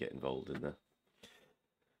yourself and get involved in the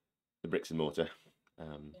bricks and mortar.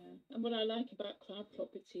 And what I like about cloud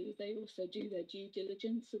property is they also do their due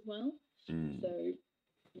diligence as well. So,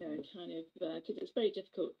 kind of, because it's very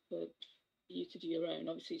difficult for you to do your own.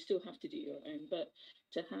 Obviously, you still have to do your own, but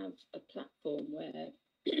to have a platform where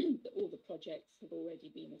all the projects have already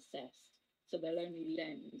been assessed, so they'll only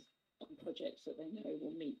lend on projects that they know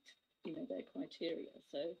will meet, their criteria.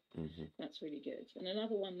 So that's really good. And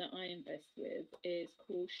another one that I invest with is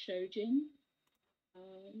called Shojin.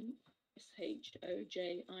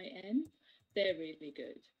 Shojin. They're really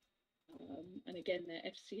good. And again,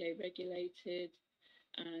 they're FCA regulated,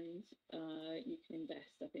 and you can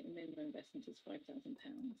invest. I think the minimum investment is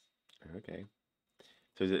 £5,000. Okay.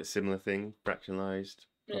 So is it a similar thing, fractionalized?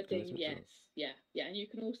 Yes. Yeah. And you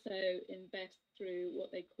can also invest through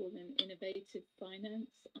what they call an innovative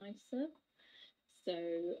finance ISA. So,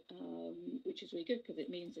 which is really good because it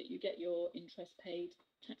means that you get your interest paid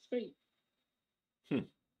tax-free.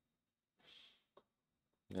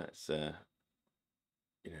 That's the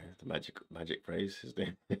magic phrase,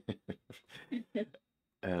 isn't it?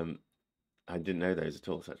 I didn't know those at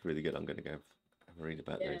all, so that's really good. I'm going to go have a read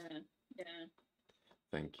about those. Yeah.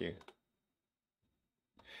 Thank you.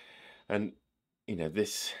 And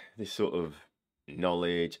this sort of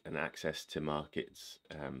knowledge and access to markets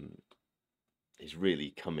is really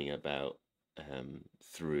coming about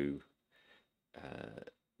through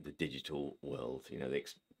the digital world. You know,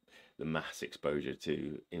 the mass exposure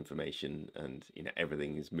to information, and you know,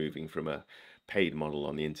 everything is moving from a paid model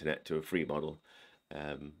on the internet to a free model.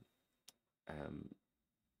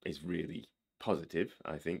 Is really positive,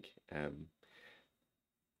 I think, and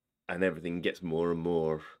everything gets more and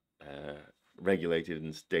more regulated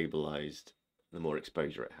and stabilized the more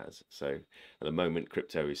exposure it has. So at the moment,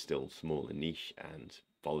 crypto is still small and niche and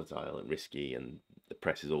volatile and risky, and the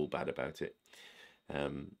press is all bad about it.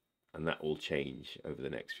 And that will change over the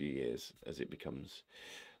next few years as it becomes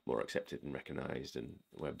more accepted and recognized, and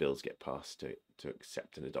where bills get passed to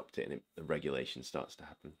accept and adopt it, and the regulation starts to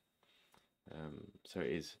happen. So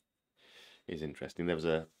it is interesting. There was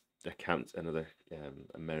another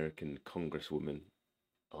American congresswoman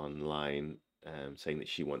online saying that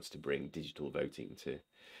she wants to bring digital voting to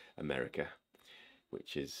America,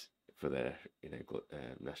 which is for their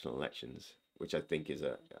national elections, which I think is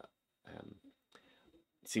it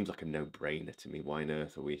seems like a no-brainer to me. Why on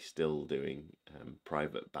earth are we still doing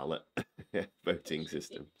private ballot voting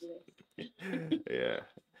systems? Yeah,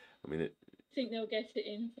 I mean, I think they'll get it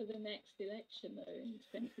in for the next election though in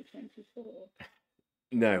 2024.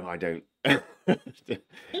 No, I don't.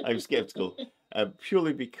 I'm skeptical,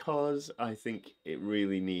 purely because I think it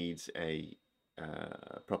really needs a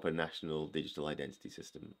proper national digital identity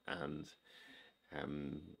system, and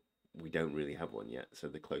we don't really have one yet. So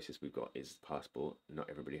the closest we've got is passport. Not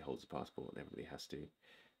everybody holds a passport, and everybody has to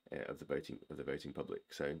of the voting public.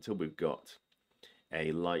 So until we've got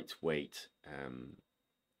a lightweight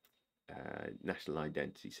national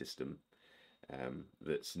identity system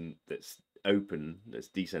that's open, that's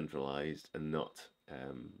decentralized, and not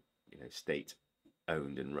state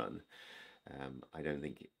owned and run, I don't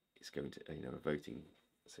think it's going to a voting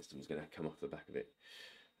system is going to come off the back of it.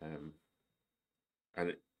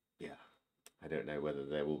 And yeah, I don't know whether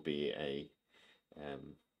there will be a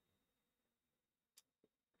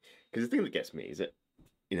because the thing that gets me is that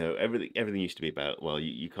everything used to be about, well,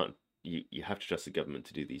 you can't, you have to trust the government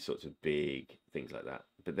to do these sorts of big things like that.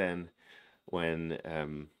 But then when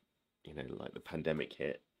like the pandemic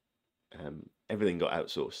hit, everything got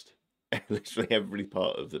outsourced. Literally every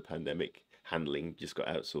part of the pandemic handling just got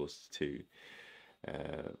outsourced to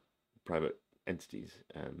private entities.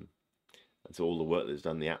 And so all the work that's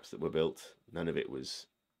done, the apps that were built, none of it was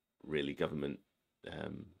really government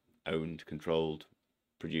owned, controlled,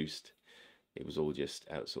 produced. It was all just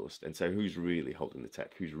outsourced. And so who's really holding the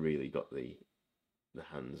tech? Who's really got the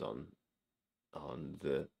hands on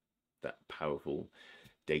that powerful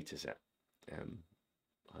data set?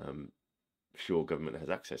 I'm sure government has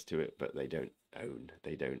access to it, but they don't own,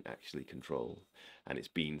 they don't actually control. And it's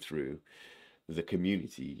been through the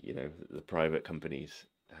community, the private companies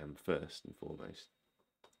first and foremost.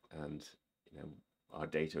 And our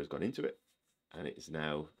data has gone into it, and it is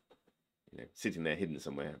now sitting there hidden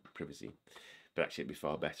somewhere, privacy. But actually it'd be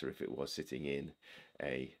far better if it was sitting in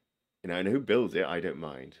a and who builds it, I don't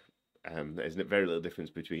mind. There's very little difference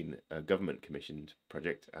between a government commissioned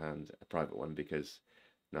project and a private one, because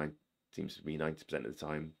seems to be 90% of the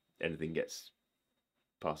time anything gets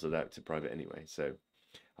parceled out to private anyway. So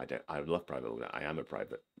I love private. I am a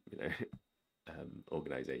private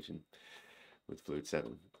organization with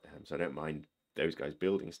FLUID7, so I don't mind those guys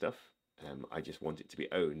building stuff. I just want it to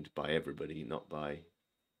be owned by everybody, not by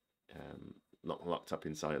not locked up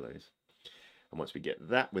in silos. And once we get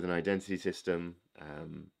that with an identity system,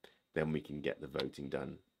 then we can get the voting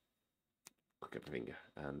done click of a finger,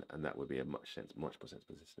 and that would be a much more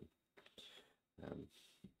sensible system.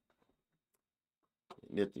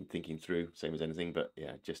 Thinking through, same as anything, but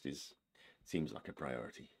yeah, just seems like a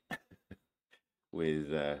priority with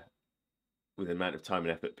the amount of time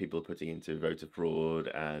and effort people are putting into voter fraud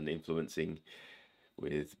and influencing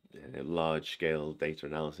with large-scale data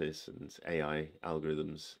analysis and AI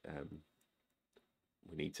algorithms.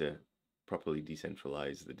 We need to properly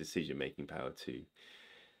decentralize the decision-making power to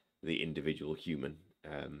the individual human,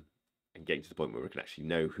 and getting to the point where we can actually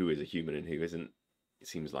know who is a human and who isn't. It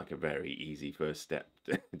seems like a very easy first step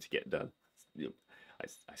to get done.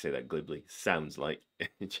 I say that glibly. Sounds like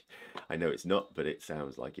I know it's not, but it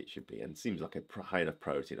sounds like it should be, and seems like a high enough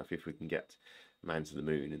priority enough. If we can get man to the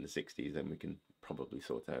moon in the 60s, then we can probably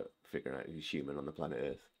figure out who's human on the planet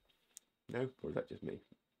Earth. No, or is that just me?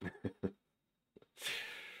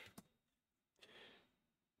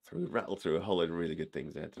 So we rattled through a whole load of really good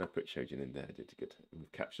things there. Did I put Shojin in there? I did good.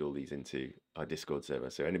 We've captured all these into our Discord server.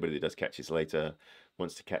 So anybody that does catch this later,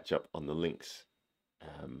 wants to catch up on the links,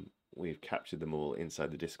 we've captured them all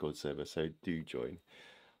inside the Discord server. So do join.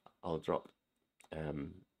 I'll drop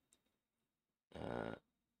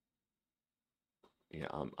yeah,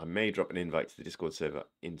 I may drop an invite to the Discord server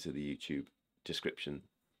into the YouTube description,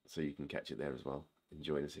 so you can catch it there as well and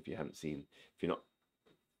join us if you haven't seen, if you're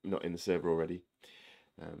not in the server already.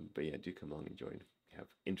 But yeah, do come along and join. We have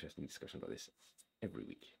interesting discussion about this every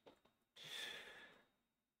week.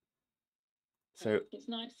 So it's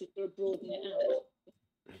nice to sort of broaden it out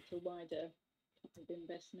to wider kind of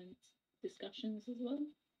investment discussions as well.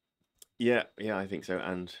 Yeah, I think so,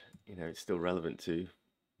 and you know, it's still relevant to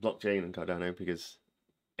blockchain and Cardano because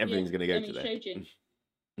everything's going to go to there. Shojin,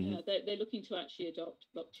 they're looking to actually adopt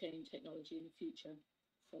blockchain technology in the future.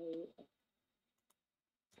 So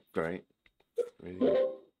great. Really.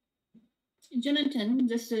 Jonathan,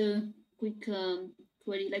 just a quick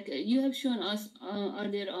query. Like you have shown us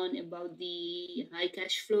earlier on about the high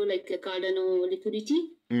cash flow, like Cardano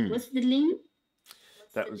liquidity. What's the link?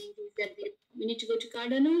 We need to go to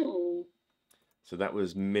Cardano, or so that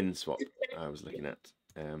was Minswap I was looking at.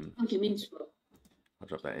 Okay, Minswap. I'll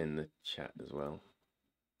drop that in the chat as well.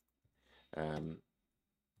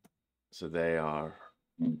 So they are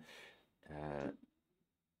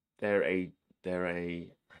they're a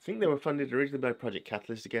I think they were funded originally by Project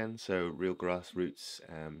Catalyst again, so real grassroots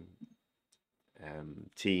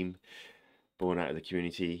team born out of the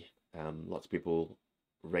community. Lots of people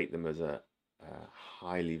rate them as a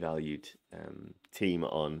highly valued team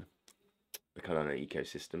on the Cardano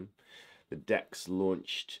ecosystem. The DEX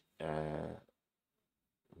launched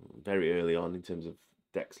very early on in terms of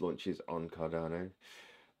DEX launches on Cardano.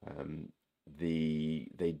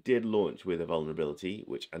 They did launch with a vulnerability,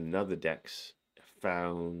 which another DEX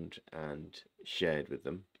found and shared with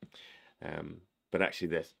them. But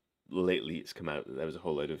actually, lately it's come out that there was a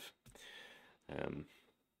whole load of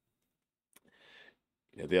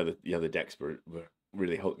the other DEX were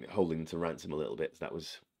really holding to ransom a little bit. So that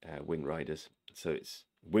was Wing Riders. So it's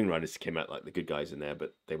Wing Riders came out like the good guys in there,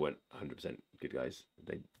 but they weren't 100% good guys.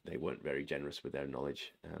 They weren't very generous with their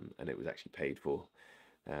knowledge, and it was actually paid for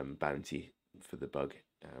bounty for the bug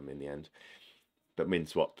in the end. But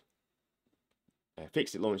Minswap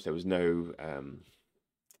fixed it, launched. There was no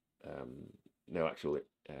actual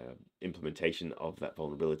implementation of that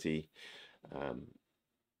vulnerability.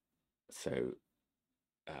 So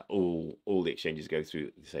all the exchanges go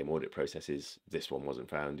through the same audit processes. This one wasn't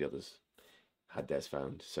found. The others had theirs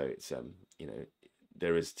found. So it's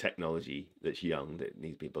there is technology that's young that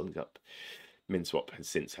needs to be built up. Minswap has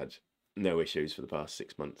since had no issues for the past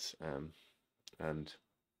 6 months, and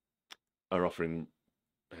are offering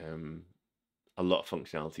a lot of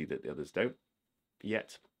functionality that the others don't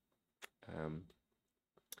yet.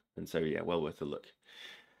 And so yeah, well worth a look.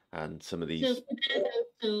 And some of these.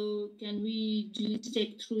 So can we do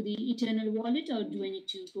stake through the Eternl wallet, or do I need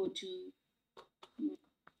to go to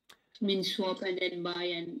Minswap and then buy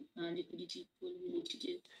an liquidity pool? We need to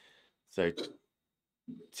do. So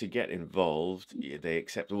to get involved, they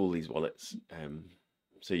accept all these wallets.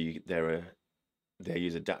 So they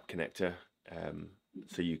use a DApp connector,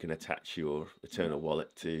 so you can attach your Eternl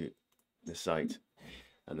wallet to the site,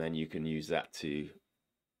 and then you can use that to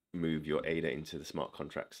move your ADA into the smart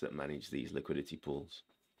contracts that manage these liquidity pools.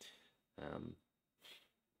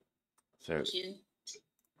 So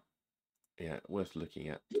yeah, worth looking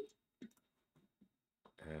at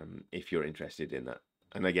if you're interested in that.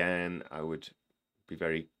 And again, I would be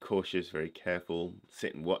very cautious, very careful,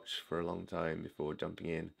 sit and watch for a long time before jumping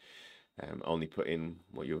in. Only put in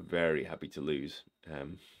what you're very happy to lose.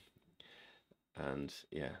 And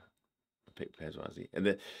yeah, pick pairs wisely. And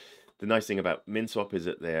the nice thing about Minswap is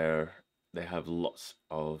that they have lots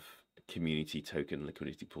of community token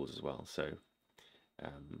liquidity pools as well. So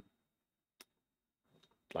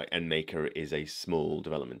like NMaker is a small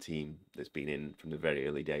development team that's been in from the very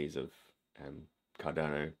early days of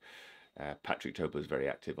Cardano. Patrick Topa is very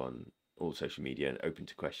active on all social media and open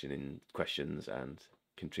to questions and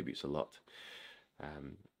contributes a lot.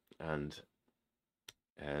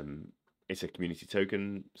 It's a community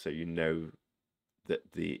token, so you know that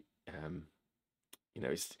the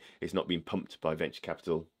it's not being pumped by venture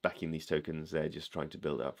capital backing these tokens. They're just trying to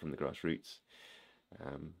build up from the grassroots,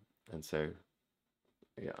 and so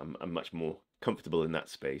yeah, I'm much more comfortable in that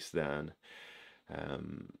space than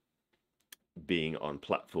being on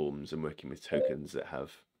platforms and working with tokens that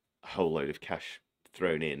have a whole load of cash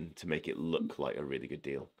thrown in to make it look like a really good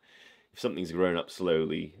deal. If something's grown up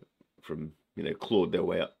slowly from clawed their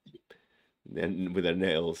way up then with their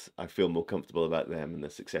nails, I feel more comfortable about them and the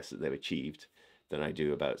success that they've achieved than I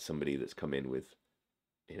do about somebody that's come in with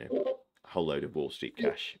a whole load of Wall Street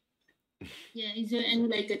cash. Yeah, is there any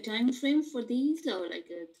like a time frame for these, or like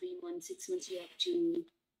a 3 months, 6 months you have to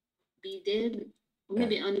be there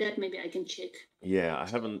Maybe on that, maybe I can check. Yeah, I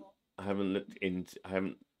haven't looked into, I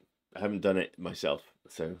haven't done it myself.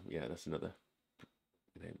 So yeah, that's another,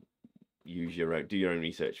 you know, do your own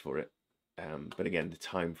research for it. But again, the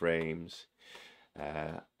time frames,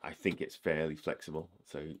 I think it's fairly flexible,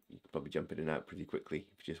 so you can probably jump in and out pretty quickly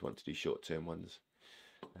if you just want to do short-term ones.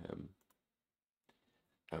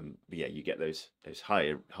 But yeah, you get those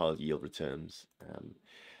higher yield returns,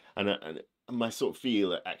 and my sort of feel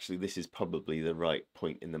that actually this is probably the right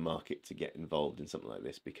point in the market to get involved in something like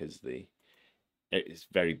this, because it's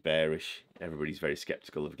very bearish. Everybody's very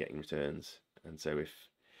skeptical of getting returns, and so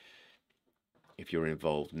if you're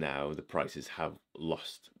involved now, the prices have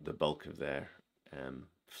lost the bulk of their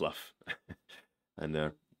fluff, and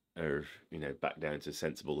are back down to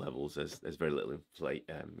sensible levels. There's very little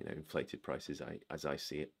inflated prices, as I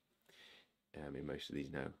see it, in most of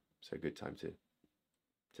these now. So good time to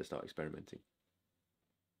start experimenting.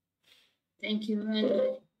 Thank you.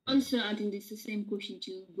 And also, I think this is the same question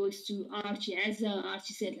goes to Archie. As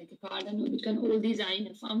Archie said, like a Cardano, because all these are in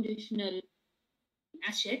a foundational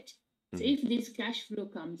asset. So if this cash flow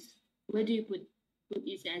comes, where do you put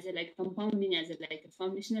this as a like compounding as a like a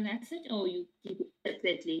foundational asset, or you keep it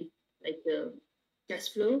separately, like the cash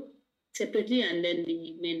flow separately, and then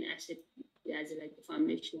the main asset as a, like a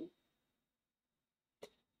foundation?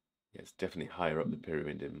 Yeah, it's definitely higher up the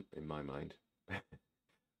pyramid in my mind.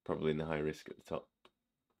 Probably in the high risk at the top.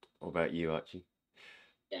 What about you, Archie?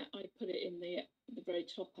 Yeah, I put it in the very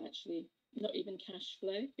top, actually. Not even cash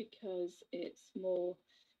flow, because it's more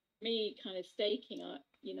me kind of staking.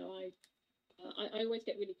 I always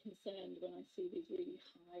get really concerned when I see these really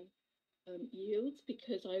high yields,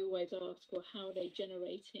 because I always ask, well, how are they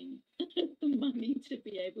generating the money to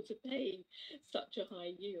be able to pay such a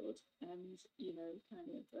high yield? And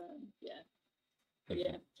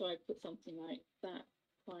yeah, so I put something like that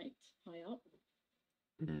quite high up.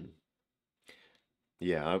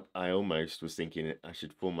 Yeah, I almost was thinking I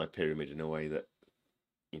should form my pyramid in a way that,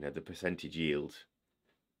 the percentage yield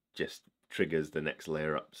just triggers the next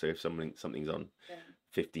layer up. So if something's on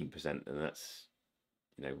 15%, and that's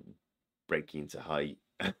breaking into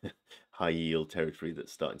high yield territory,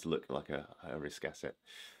 that's starting to look like a high risk asset,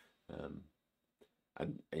 and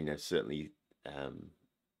certainly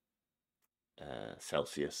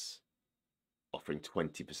Celsius offering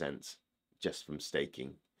 20% just from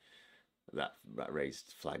staking, that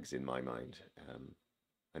raised flags in my mind.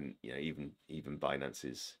 And even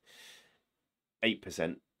Binance's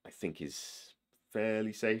 8% I think is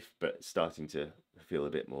fairly safe, but starting to feel a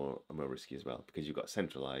bit more risky as well, because you've got a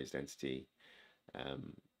centralized entity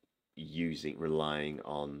relying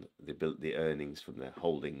on the earnings from their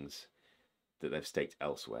holdings that they've staked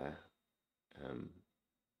elsewhere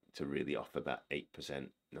to really offer that 8%,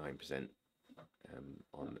 9%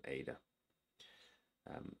 on ADA.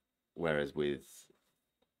 Whereas with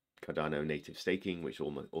Cardano native staking, which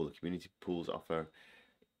all the community pools offer,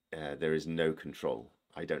 there is no control.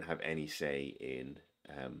 I don't have any say in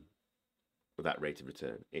that rate of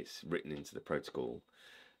return. It's written into the protocol,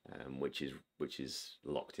 which is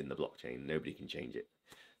locked in the blockchain. Nobody can change it.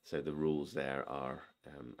 So the rules there are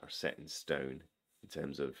set in stone in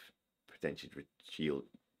terms of potential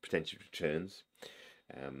returns.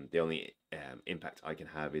 The only impact I can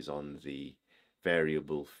have is on the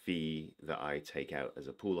variable fee that I take out as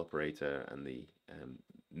a pool operator, and the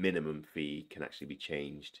minimum fee can actually be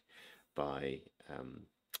changed by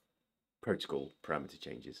protocol parameter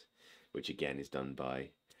changes, which again is done by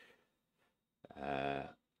a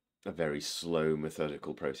very slow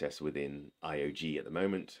methodical process within IOG at the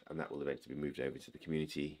moment, and that will eventually be moved over to the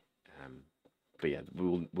community. But yeah,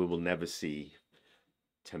 we will never see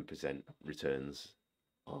 10% returns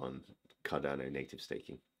on Cardano native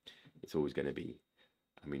staking. It's always going to be,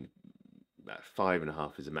 about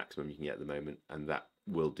 5.5 is the maximum you can get at the moment, and that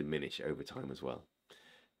will diminish over time as well.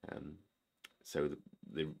 So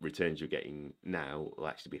the returns you're getting now will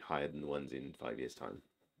actually be higher than the ones in 5 years' time,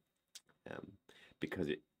 because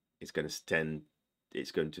it's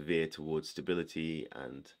going to veer towards stability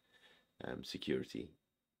and security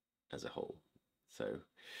as a whole. So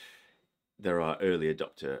there are early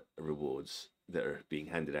adopter rewards that are being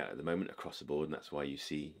handed out at the moment across the board, and that's why you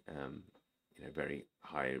see very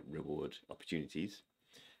high reward opportunities,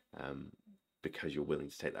 because you're willing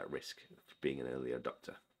to take that risk for being an early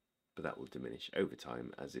adopter. But that will diminish over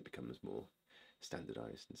time as it becomes more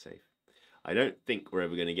standardized and safe. I don't think we're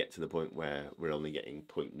ever going to get to the point where we're only getting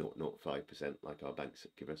 0.005% like our banks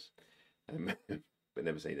give us, but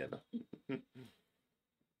never say never.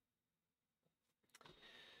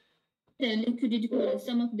 The liquidity pool,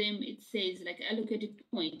 some of them it says like allocated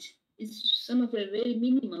point. is some of them very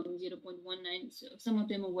minimum 0.19. So some of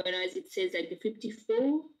them, whereas it says like the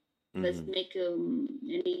 54, does it make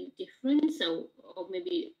any difference? Or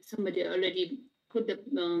maybe somebody already put the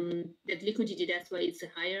that liquidity, that's why it's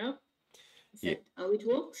higher up. Is that how it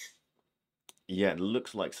works? Yeah, it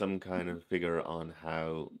looks like some kind of figure on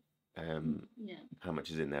how much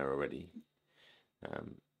is in there already.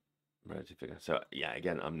 Relative figure. So yeah,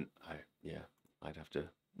 again, I'd have to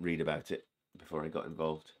read about it before I got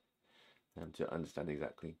involved to understand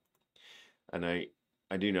exactly. And I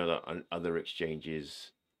do know that on other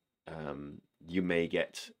exchanges, you may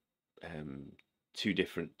get two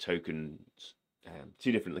different tokens,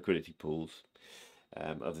 two different liquidity pools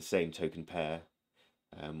of the same token pair,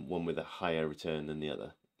 one with a higher return than the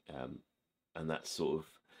other, and that's sort of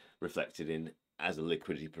reflected in, as a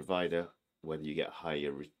liquidity provider, whether you get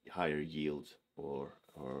higher yield or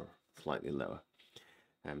slightly lower.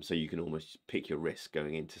 So you can almost pick your risk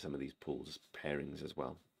going into some of these pools pairings as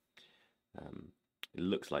well. It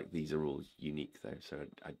looks like these are all unique though, so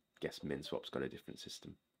I guess Minswap's got a different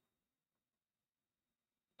system.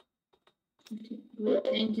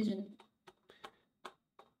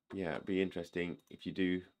 Yeah, it'd be interesting if you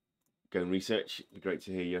do go and research. It'd be great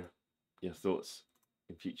to hear your thoughts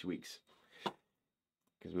in future weeks,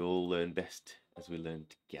 because we all learn best as we learn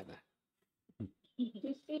together. Do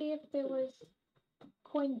you see if there was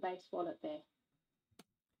Coinbase wallet there?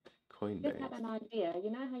 Coinbase. I just had an idea.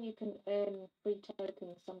 You know how you can earn free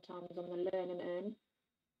tokens sometimes on the learn and earn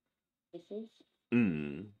basis?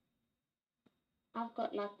 I've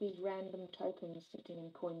got like these random tokens sitting in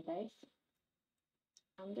Coinbase.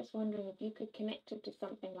 I'm just wondering if you could connect it to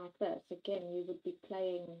something like this. Again, you would be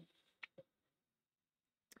playing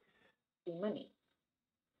free money.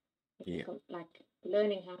 Yeah. Like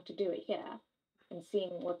learning how to do it here and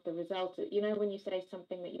seeing what the result is. You know, when you say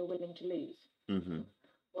something that you're willing to lose.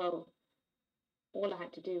 Well, all I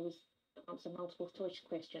had to do was answer multiple choice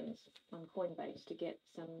questions on Coinbase to get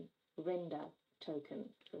some render token,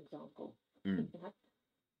 for example.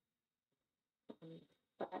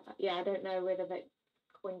 But yeah, I don't know whether that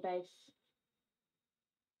Coinbase,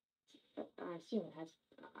 I assume it has,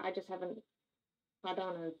 I just haven't,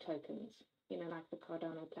 Cardano tokens, you know, like the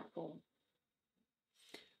Cardano platform.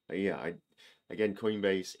 Yeah, again,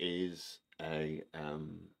 Coinbase is a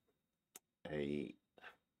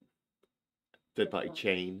third-party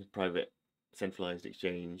chain, private centralized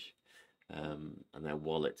exchange, and their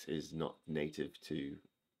wallet is not native to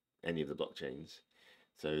any of the blockchains.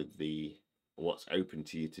 So what's open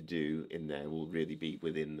to you to do in there will really be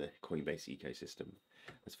within the Coinbase ecosystem,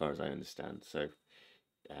 as far as I understand. So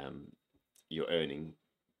you're earning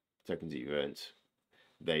tokens that you've earned.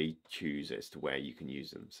 They choose as to where you can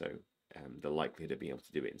use them. So the likelihood of being able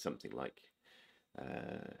to do it in something like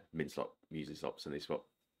Minswap, Uniswap, and Swap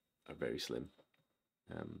are very slim,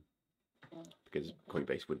 because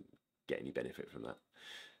Coinbase wouldn't get any benefit from that.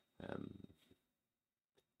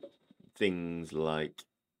 Things like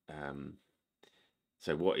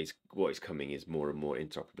so what is coming is more and more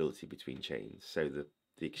interoperability between chains. So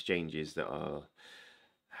the exchanges that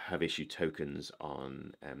have issued tokens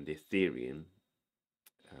on the Ethereum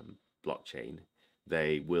blockchain,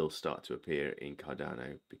 they will start to appear in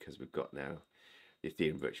Cardano, because we've got now the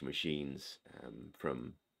Ethereum virtual machines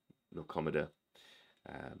from Nilkomeda.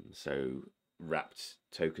 So wrapped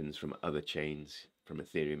tokens from other chains, from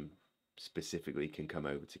Ethereum specifically, can come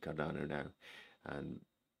over to Cardano now and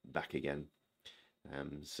back again.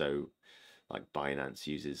 So like Binance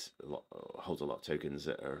holds a lot of tokens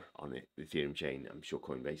that are on the Ethereum chain. I'm sure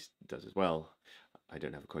Coinbase does as well. I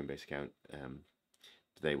don't have a Coinbase account.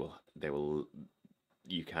 They will.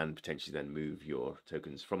 You can potentially then move your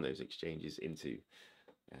tokens from those exchanges into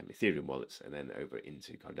Ethereum wallets and then over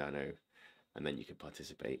into Cardano, and then you could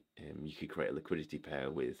participate. You could create a liquidity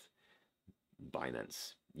pair with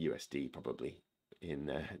Binance USD probably in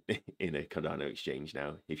a Cardano exchange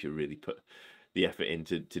now, if you really put the effort in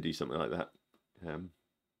to do something like that.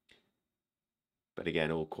 But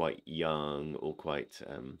again, all quite young, all quite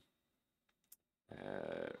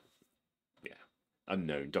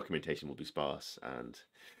unknown. Documentation will be sparse, and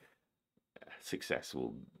success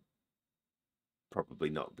will probably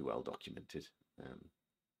not be well documented.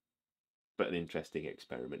 But an interesting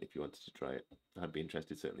experiment if you wanted to try it. I'd be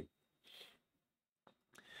interested, certainly.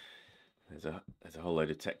 There's a whole load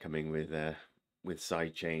of tech coming with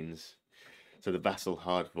sidechains. So the Vasil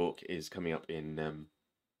hard fork is coming up in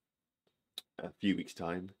a few weeks'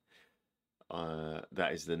 time.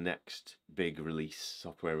 That is the next big release,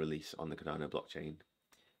 software release on the Cardano blockchain.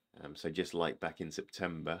 So just like back in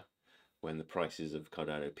September, when the prices of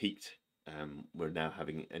Cardano peaked, we're now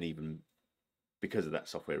having an even because of that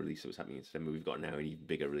software release that was happening in September, we've got now an even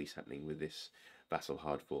bigger release happening with this Vasil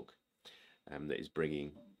hard fork that is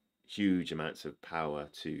bringing huge amounts of power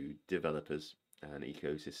to developers and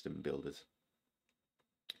ecosystem builders.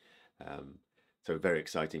 So very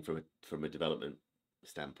exciting from a development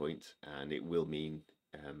standpoint, and it will mean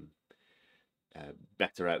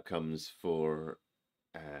better outcomes for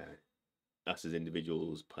us as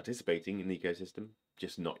individuals participating in the ecosystem.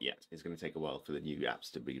 Just not yet. It's going to take a while for the new apps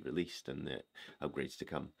to be released and the upgrades to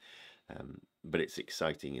come. But it's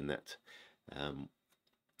exciting in that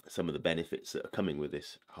some of the benefits that are coming with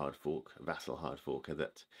this hard fork, Vasil hard fork, are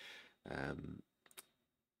that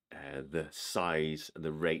the size and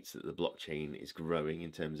the rates that the blockchain is growing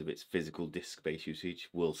in terms of its physical disk-based usage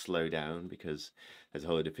will slow down because there's a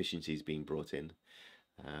whole lot of efficiencies being brought in.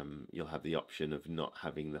 You'll have the option of not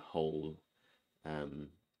having the whole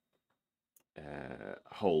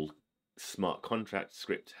smart contract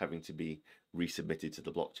script having to be resubmitted to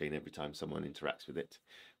the blockchain every time someone interacts with it,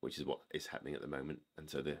 which is what is happening at the moment. And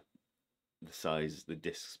so the size, the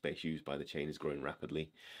disk space used by the chain is growing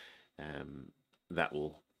rapidly. That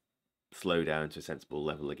will slow down to a sensible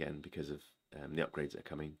level again because of the upgrades that are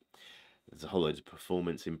coming. There's a whole load of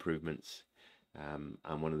performance improvements,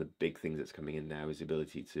 and one of the big things that's coming in now is the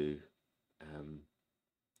ability to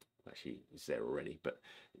actually it's there already, but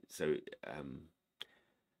so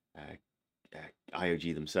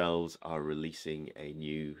IOG themselves are releasing a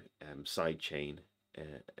new sidechain,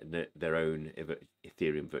 their own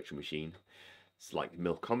Ethereum virtual machine. It's like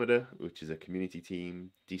Milkometer, which is a community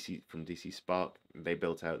team from DC Spark. They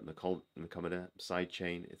built out Milkometer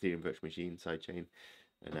sidechain, Ethereum virtual machine sidechain,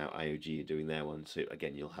 and now IOG are doing their one. So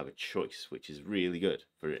again, you'll have a choice, which is really good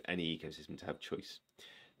for any ecosystem to have choice,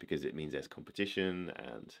 because it means there's competition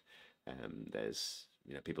and there's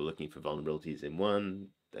people looking for vulnerabilities in one,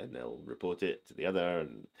 then they'll report it to the other,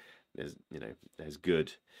 and there's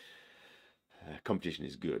good competition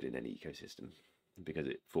is good in any ecosystem because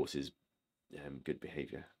it forces good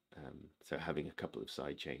behavior. So having a couple of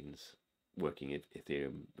side chains working in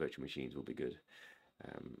Ethereum virtual machines will be good,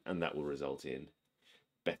 and that will result in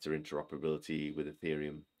better interoperability with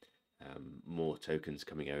Ethereum, more tokens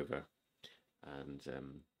coming over, and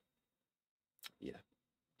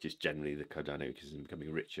just generally the Cardano ecosystem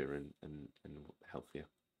becoming richer and healthier.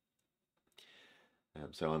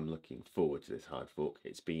 So I'm looking forward to this hard fork.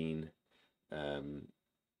 It's been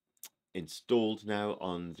installed now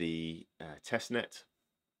on the testnet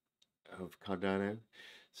of Cardano.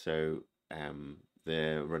 So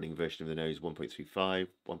they're running version of the node 1.35.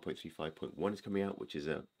 1.35.1 is coming out, which is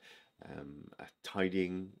a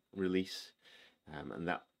tidying release, and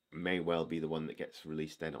that may well be the one that gets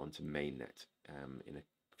released then onto mainnet in a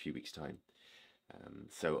few weeks' time.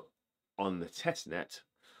 So on the testnet,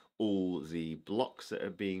 all the blocks that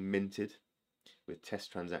are being minted with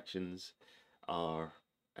test transactions are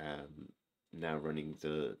now running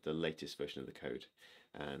the latest version of the code.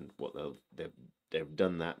 And what they've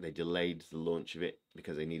done that, they delayed the launch of it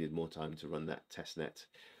because they needed more time to run that testnet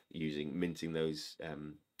minting those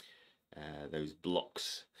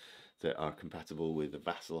blocks that are compatible with the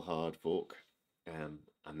Vasil hard fork, and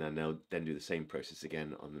then they'll do the same process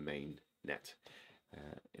again on the main net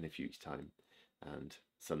in a few weeks' time, and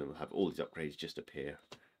suddenly we'll have all these upgrades just appear,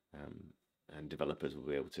 and developers will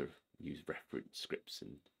be able to use reference scripts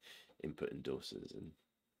and input endorsers and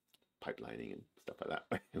pipelining and stuff like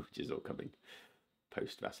that, which is all coming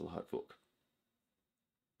post Vasil hard fork.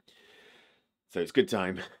 So it's good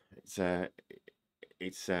time.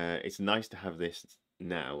 It's nice to have this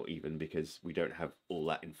now, even because we don't have all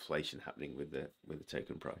that inflation happening with the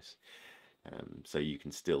token price. So you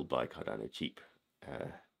can still buy Cardano cheap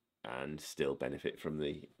and still benefit from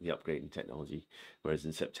the upgrading technology. Whereas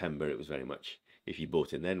in September it was very much, if you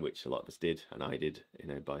bought in then, which a lot of us did, and I did,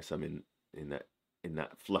 buy some in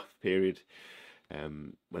that fluff period,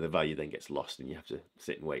 where the value then gets lost and you have to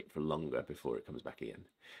sit and wait for longer before it comes back again.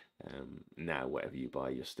 Now whatever you buy,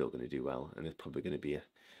 you're still going to do well, and there's probably going to be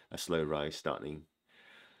a slow rise starting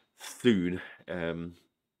soon.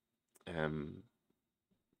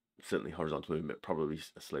 Certainly horizontal movement, probably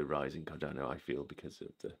a slow rise in Cardano, I feel, because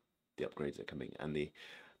of the upgrades that are coming and the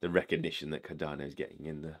recognition that Cardano is getting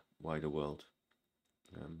in the wider world,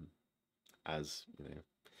 as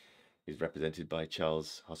is represented by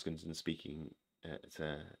Charles Hoskinson speaking at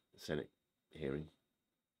a Senate hearing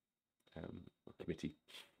committee.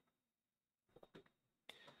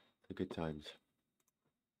 So good times.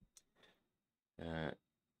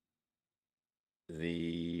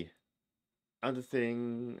 The other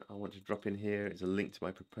thing I want to drop in here is a link to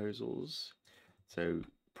my proposals. So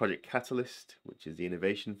Project Catalyst, which is the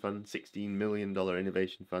innovation fund, $16 million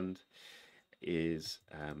innovation fund, is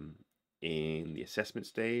in the assessment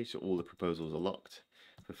stage. So all the proposals are locked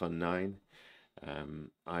for Fund 9.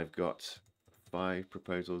 I've got 5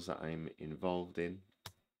 proposals that I'm involved in.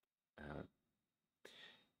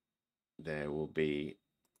 There will be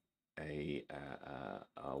a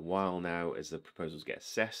while now as the proposals get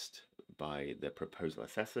assessed by the proposal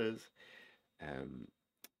assessors.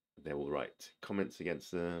 They will write comments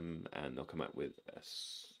against them, and they'll come up with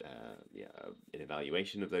an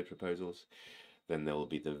evaluation of those proposals. Then there will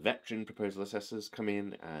be the veteran proposal assessors come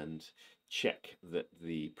in and check that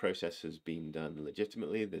the process has been done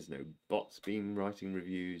legitimately. There's no bots being writing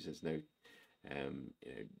reviews. There's no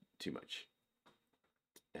too much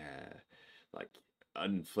like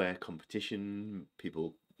unfair competition,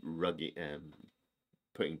 people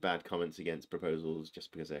putting bad comments against proposals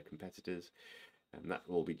just because they're competitors, and that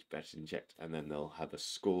will be vetted and checked. And then they'll have a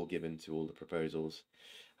score given to all the proposals,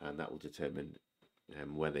 and that will determine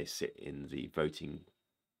where they sit in the voting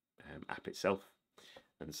app itself.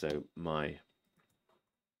 And so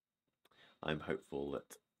I'm hopeful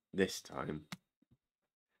that this time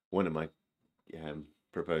one of my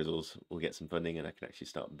proposals will get some funding, and I can actually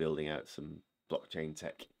start building out some blockchain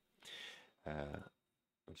tech,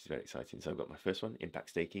 which is very exciting. So I've got my first one, impact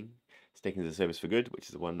staking as a service for good, which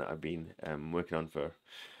is the one that I've been working on for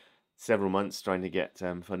several months, trying to get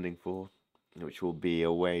funding for, which will be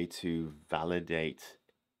a way to validate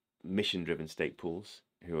mission-driven stake pools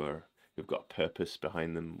who've got a purpose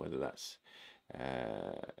behind them, whether that's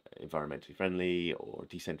environmentally friendly or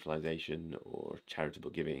decentralization or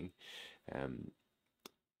charitable giving.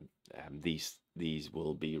 These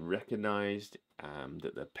will be recognized,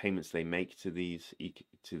 that the payments they make to these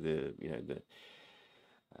the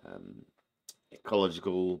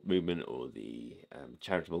ecological movement or the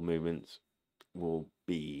charitable movements will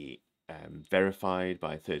be verified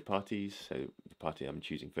by third parties. So the party I'm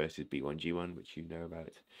choosing first is B1G1, which you know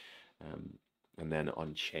about, and then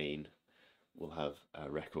on chain we'll have a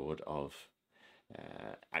record of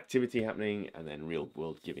activity happening, and then real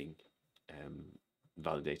world giving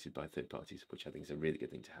validated by third parties, which I think is a really good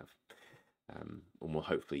thing to have, and will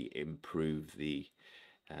hopefully improve the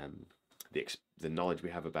knowledge we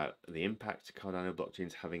have about the impact Cardano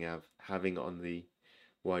blockchains having on the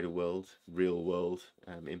wider world, real world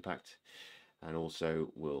impact, and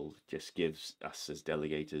also will just give us as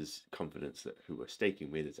delegators confidence that who we're staking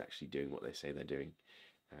with is actually doing what they say they're doing,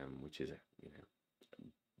 which is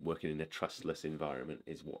working in a trustless environment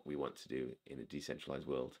is what we want to do in a decentralized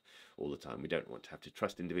world all the time. We don't want to have to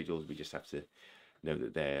trust individuals. We just have to know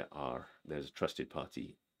that there's a trusted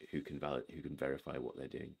party who can verify what they're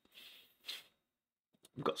doing.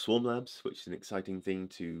 We've got Swarm Labs, which is an exciting thing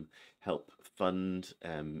to help fund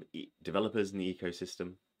developers in the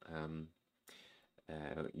ecosystem,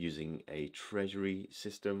 using a treasury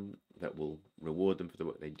system that will reward them for the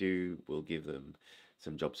work they do, will give them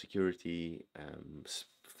some job security,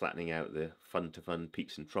 flattening out the fund-to-fund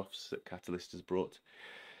peaks and troughs that Catalyst has brought,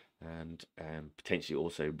 and potentially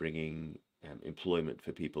also bringing employment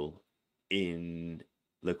for people in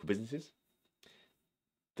local businesses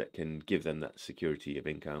that can give them that security of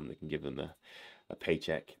income. They can give them a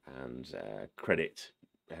paycheck and credit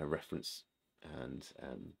reference, and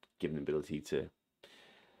give them the ability to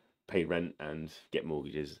pay rent and get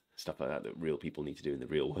mortgages, stuff like that real people need to do in the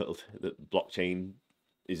real world. That blockchain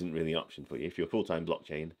isn't really an option for you. If you're a full-time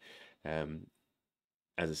blockchain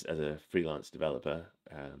as a freelance developer,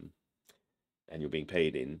 and you're being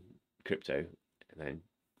paid in crypto, then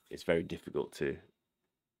it's very difficult to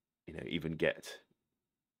even get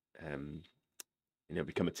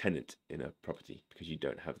become a tenant in a property, because you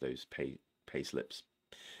don't have those pay slips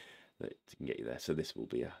that can get you there. So this will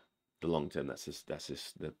be the long term. That's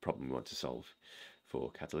the problem we want to solve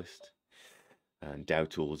for Catalyst. And DAO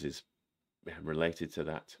tools is related to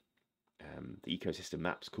that. The ecosystem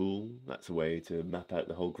map's cool. That's a way to map out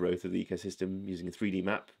the whole growth of the ecosystem using a 3D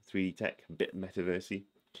map, 3D tech, a bit metaversey.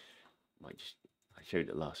 I showed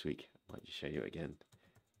it last week. I might just show you again.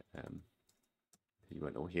 You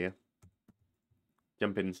weren't all here.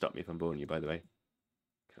 Jump in and stop me if I'm boring you, by the way.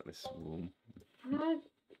 Catalyst Swarm.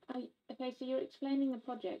 Okay, so you're explaining the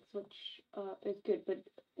projects, which is good, but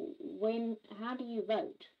how do you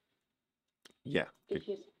vote? Yeah. If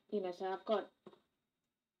so I've got,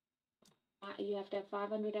 you have to have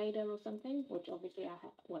 500 ADA or something, which obviously I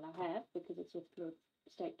have because it's with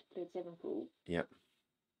staked FLUID7 pool. Yep.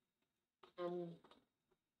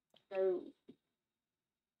 So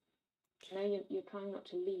you're trying not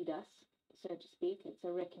to lead us, so to speak. It's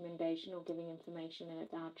a recommendation or giving information, and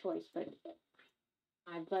it's our choice. But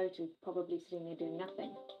my vote is probably sitting there doing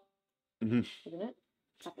nothing, isn't it?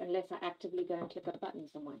 Unless I actively go and click a button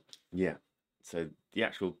somewhere. Yeah. So the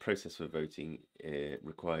actual process for voting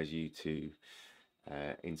requires you to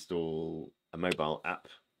install a mobile app,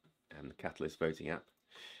 the Catalyst voting app,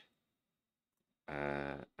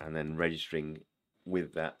 and then registering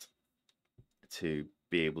with that to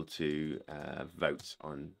be able to vote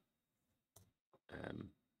on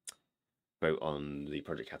the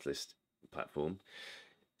Project Catalyst platform.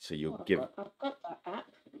 So you'll I've got that app.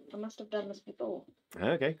 I must have done this before.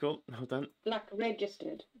 Okay, cool. Well done. Like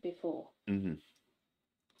registered before.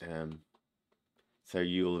 So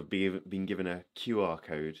you'll have been given a QR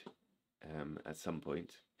code at some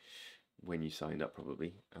point when you signed up,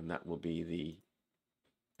 probably, and that will be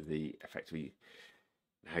the effectively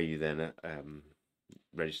how you then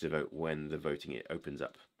register to vote when the voting opens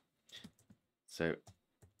up. So,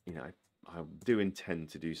 you know, I do intend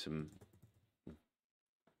to do some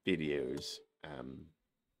videos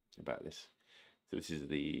about this. So this is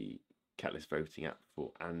the Catalyst voting app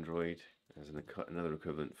for Android. There's another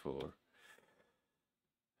equivalent for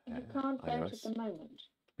you can't vote iOS. at the moment.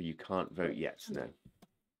 But you can't vote yet, no.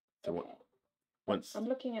 So okay. Once I'm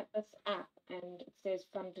looking at this app and it says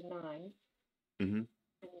fund to 9 and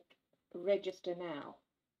register now.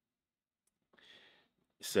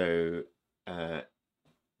 So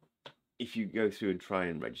if you go through and try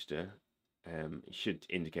and register, it should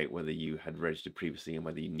indicate whether you had registered previously and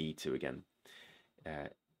whether you need to again.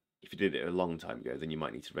 If you did it a long time ago, then you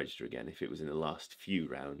might need to register again. If it was in the last few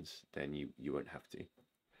rounds, then you won't have to.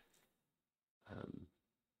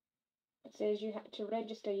 It says you have to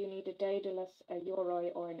register. You need a Daedalus, a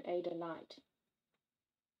Yoroi, or an Ada Lite.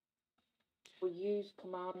 Or use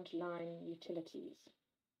command line utilities.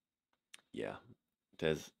 Yeah,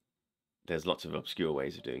 there's lots of obscure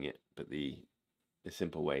ways of doing it, but the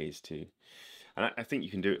simple way is to, and I think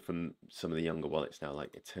you can do it from some of the younger wallets now,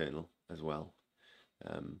 like Eternl as well.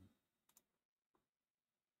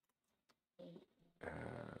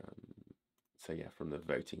 So yeah, from the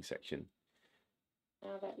voting section.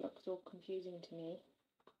 Now that looks all confusing to me.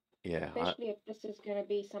 Yeah. Especially if this is going to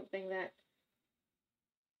be something that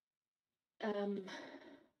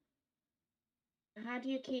how do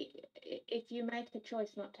you keep, if you make the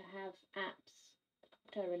choice not to have apps,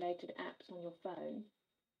 crypto-related apps on your phone,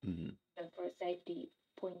 so for a safety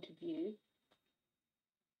point of view,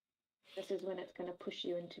 this is when it's going to push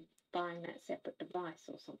you into buying that separate device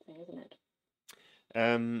or something, isn't it?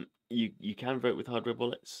 You can vote with hardware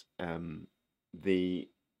wallets. The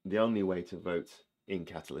only way to vote in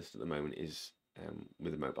Catalyst at the moment is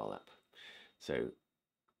with a mobile app. So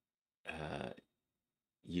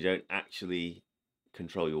you don't actually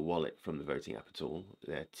control your wallet from the voting app at all.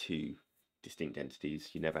 They're two distinct entities.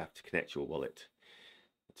 You never have to connect your wallet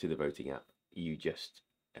to the voting app. You just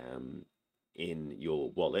in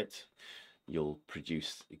your wallet, you'll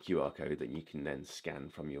produce a QR code that you can then scan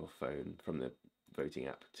from your phone, from the voting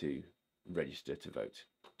app, to register to vote.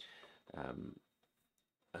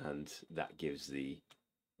 And that gives the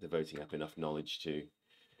voting app enough knowledge to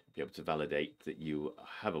be able to validate that you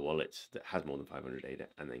have a wallet that has more than 500 ADA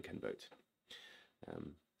and then can vote.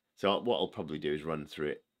 So what I'll probably do is run through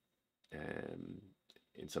it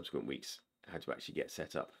in subsequent weeks, how to actually get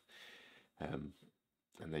set up, and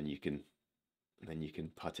then you can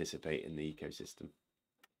participate in the ecosystem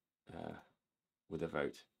with a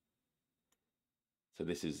vote. So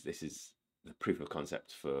this is the proof of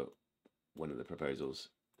concept for one of the proposals,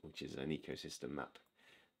 which is an ecosystem map.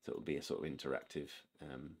 So it'll be a sort of interactive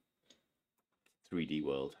 3D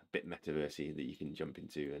world, a bit metaversey, that you can jump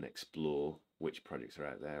into and explore which projects are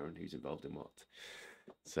out there and who's involved in what.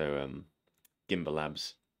 So Gimbal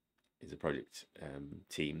Labs is a project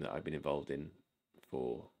team that I've been involved in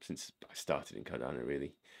since I started in Cardano,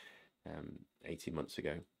 really, 18 months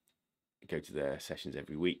ago. I go to their sessions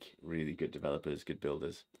every week. Really good developers, good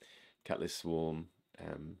builders. Catalyst Swarm,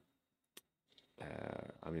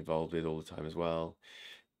 I'm involved with all the time as well.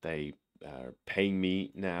 They are paying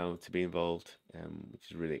me now to be involved, which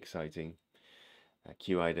is really exciting.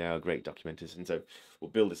 QIDAO, great documenters, and so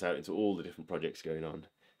we'll build this out into all the different projects going on,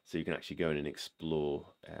 so you can actually go in and explore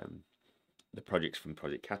the projects from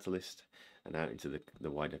Project Catalyst and out into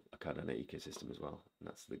the wider Cardano ecosystem as well. And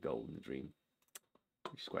that's the goal and the dream,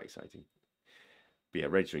 which is quite exciting. But yeah,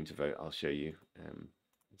 registering to vote, I'll show you in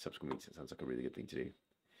subsequent weeks. It sounds like a really good thing to do.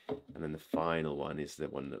 And then the final one is the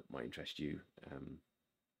one that might interest you,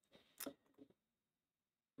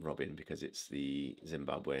 Robin, because it's the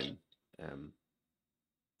Zimbabwean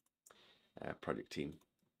project team.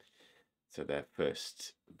 So their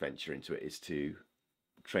first venture into it is to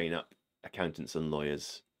train up accountants and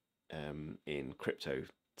lawyers in crypto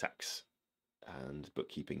tax and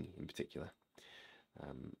bookkeeping in particular.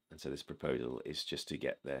 And so this proposal is just to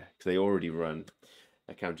get there, because they already run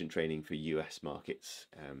accountant training for US markets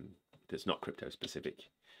that's not crypto specific.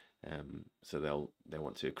 So they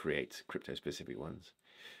want to create crypto specific ones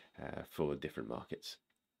for different markets.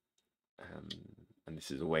 And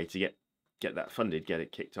this is a way to get that funded, get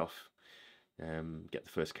it kicked off, get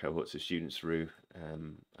the first cohorts of students through,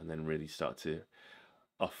 and then really start to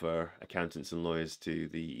offer accountants and lawyers to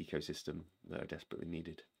the ecosystem that are desperately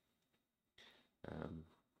needed.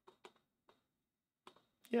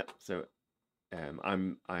 Yeah, so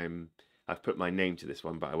I've put my name to this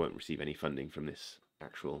one, but I won't receive any funding from this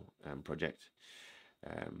actual project.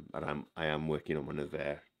 But I am working on one of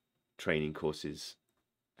their training courses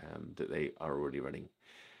that they are already running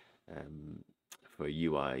for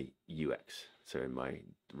UI UX. So in my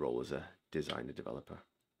role as a designer developer,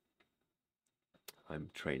 I'm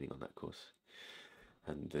training on that course,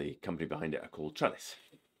 and the company behind it are called Trellis.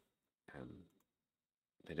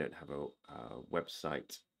 They don't have a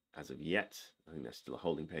website as of yet. I think that's still a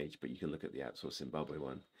holding page, but you can look at the outsourced Zimbabwe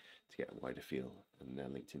one to get a wider feel, and their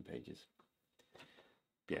LinkedIn pages.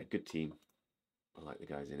 But yeah, good team. I like the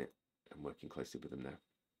guys in it. I'm working closely with them now.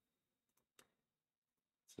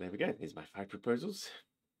 So there we go. Here's my 5 proposals.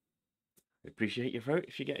 I appreciate your vote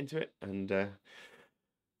if you get into it, and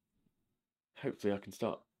hopefully I can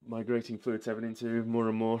start migrating FLUID7 into more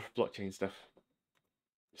and more blockchain stuff.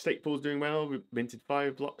 Stake pool's doing well. We've minted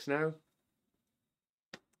 5 blocks now,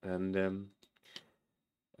 and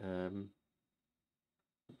I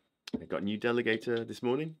got a new delegator this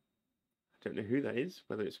morning. I don't know who that is,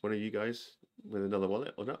 whether it's one of you guys with another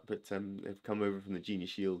wallet or not, but they've come over from the Genius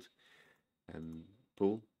Shield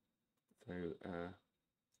pool, so that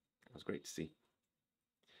was great to see.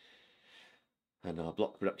 And our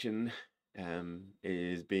block production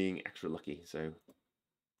is being extra lucky, so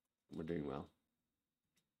we're doing well.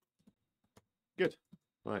 Good.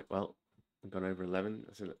 Right, well, we've gone over 11.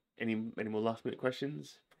 So any more last minute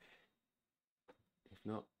questions? If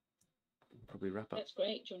not, we'll probably wrap up. That's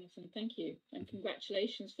great, Jonathan. Thank you. And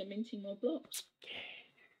congratulations for minting more blocks.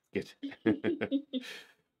 Good.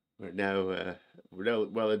 We're now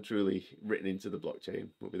well and truly written into the blockchain.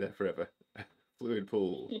 We'll be there forever. Fluid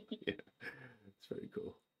pool. Yeah, it's very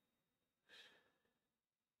cool.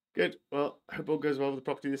 Good. Well, I hope all goes well with the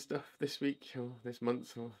property stuff this week or this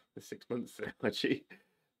month or this 6 months, actually.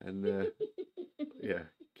 And yeah,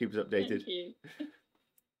 keep us updated.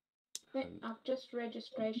 Thank you. I've just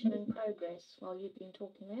registration in progress while you've been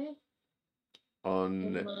talking there.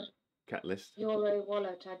 On Catalyst. Euro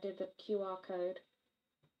wallet, I did the QR code.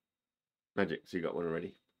 Magic, so you got one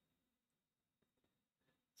already.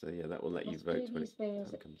 So yeah, that will let you vote when these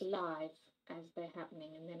things live as they're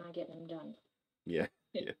happening, and then I get them done. Yeah.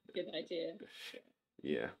 Yeah. Good idea.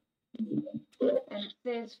 Yeah. And it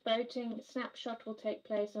says voting snapshot will take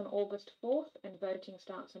place on August 4th, and voting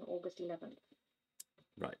starts on August 11th.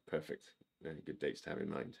 Right, perfect. Good dates to have in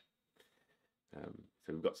mind.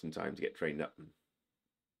 So we've got some time to get trained up and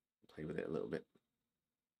play with it a little bit.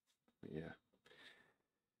 Yeah.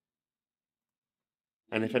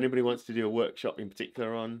 And if anybody wants to do a workshop in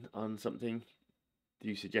particular on something,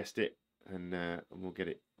 do suggest it, and we'll get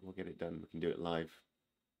it done. We can do it live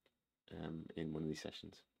in one of these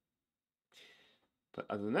sessions. But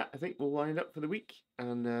other than that, I think we'll wind up for the week,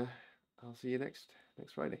 and I'll see you next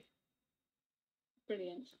Friday.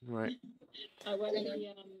 Brilliant. Right. I will.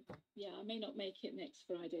 I may not make it next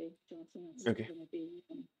Friday, Jonathan. I'm okay. going to be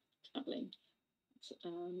travelling.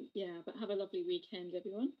 Yeah, but have a lovely weekend,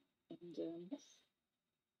 everyone. And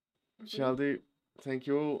shall do. Thank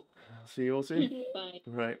you all. I'll see you all soon. Bye.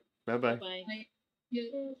 Right. Bye-bye. Bye.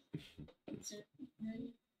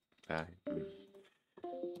 Bye.